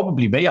night,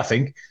 probably me, I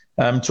think,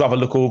 to have a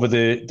look over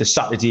the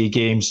Saturday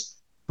games.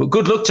 But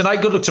good luck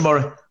tonight, good luck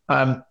tomorrow.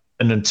 And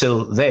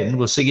until then,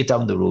 we'll see you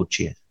down the road.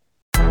 Cheers.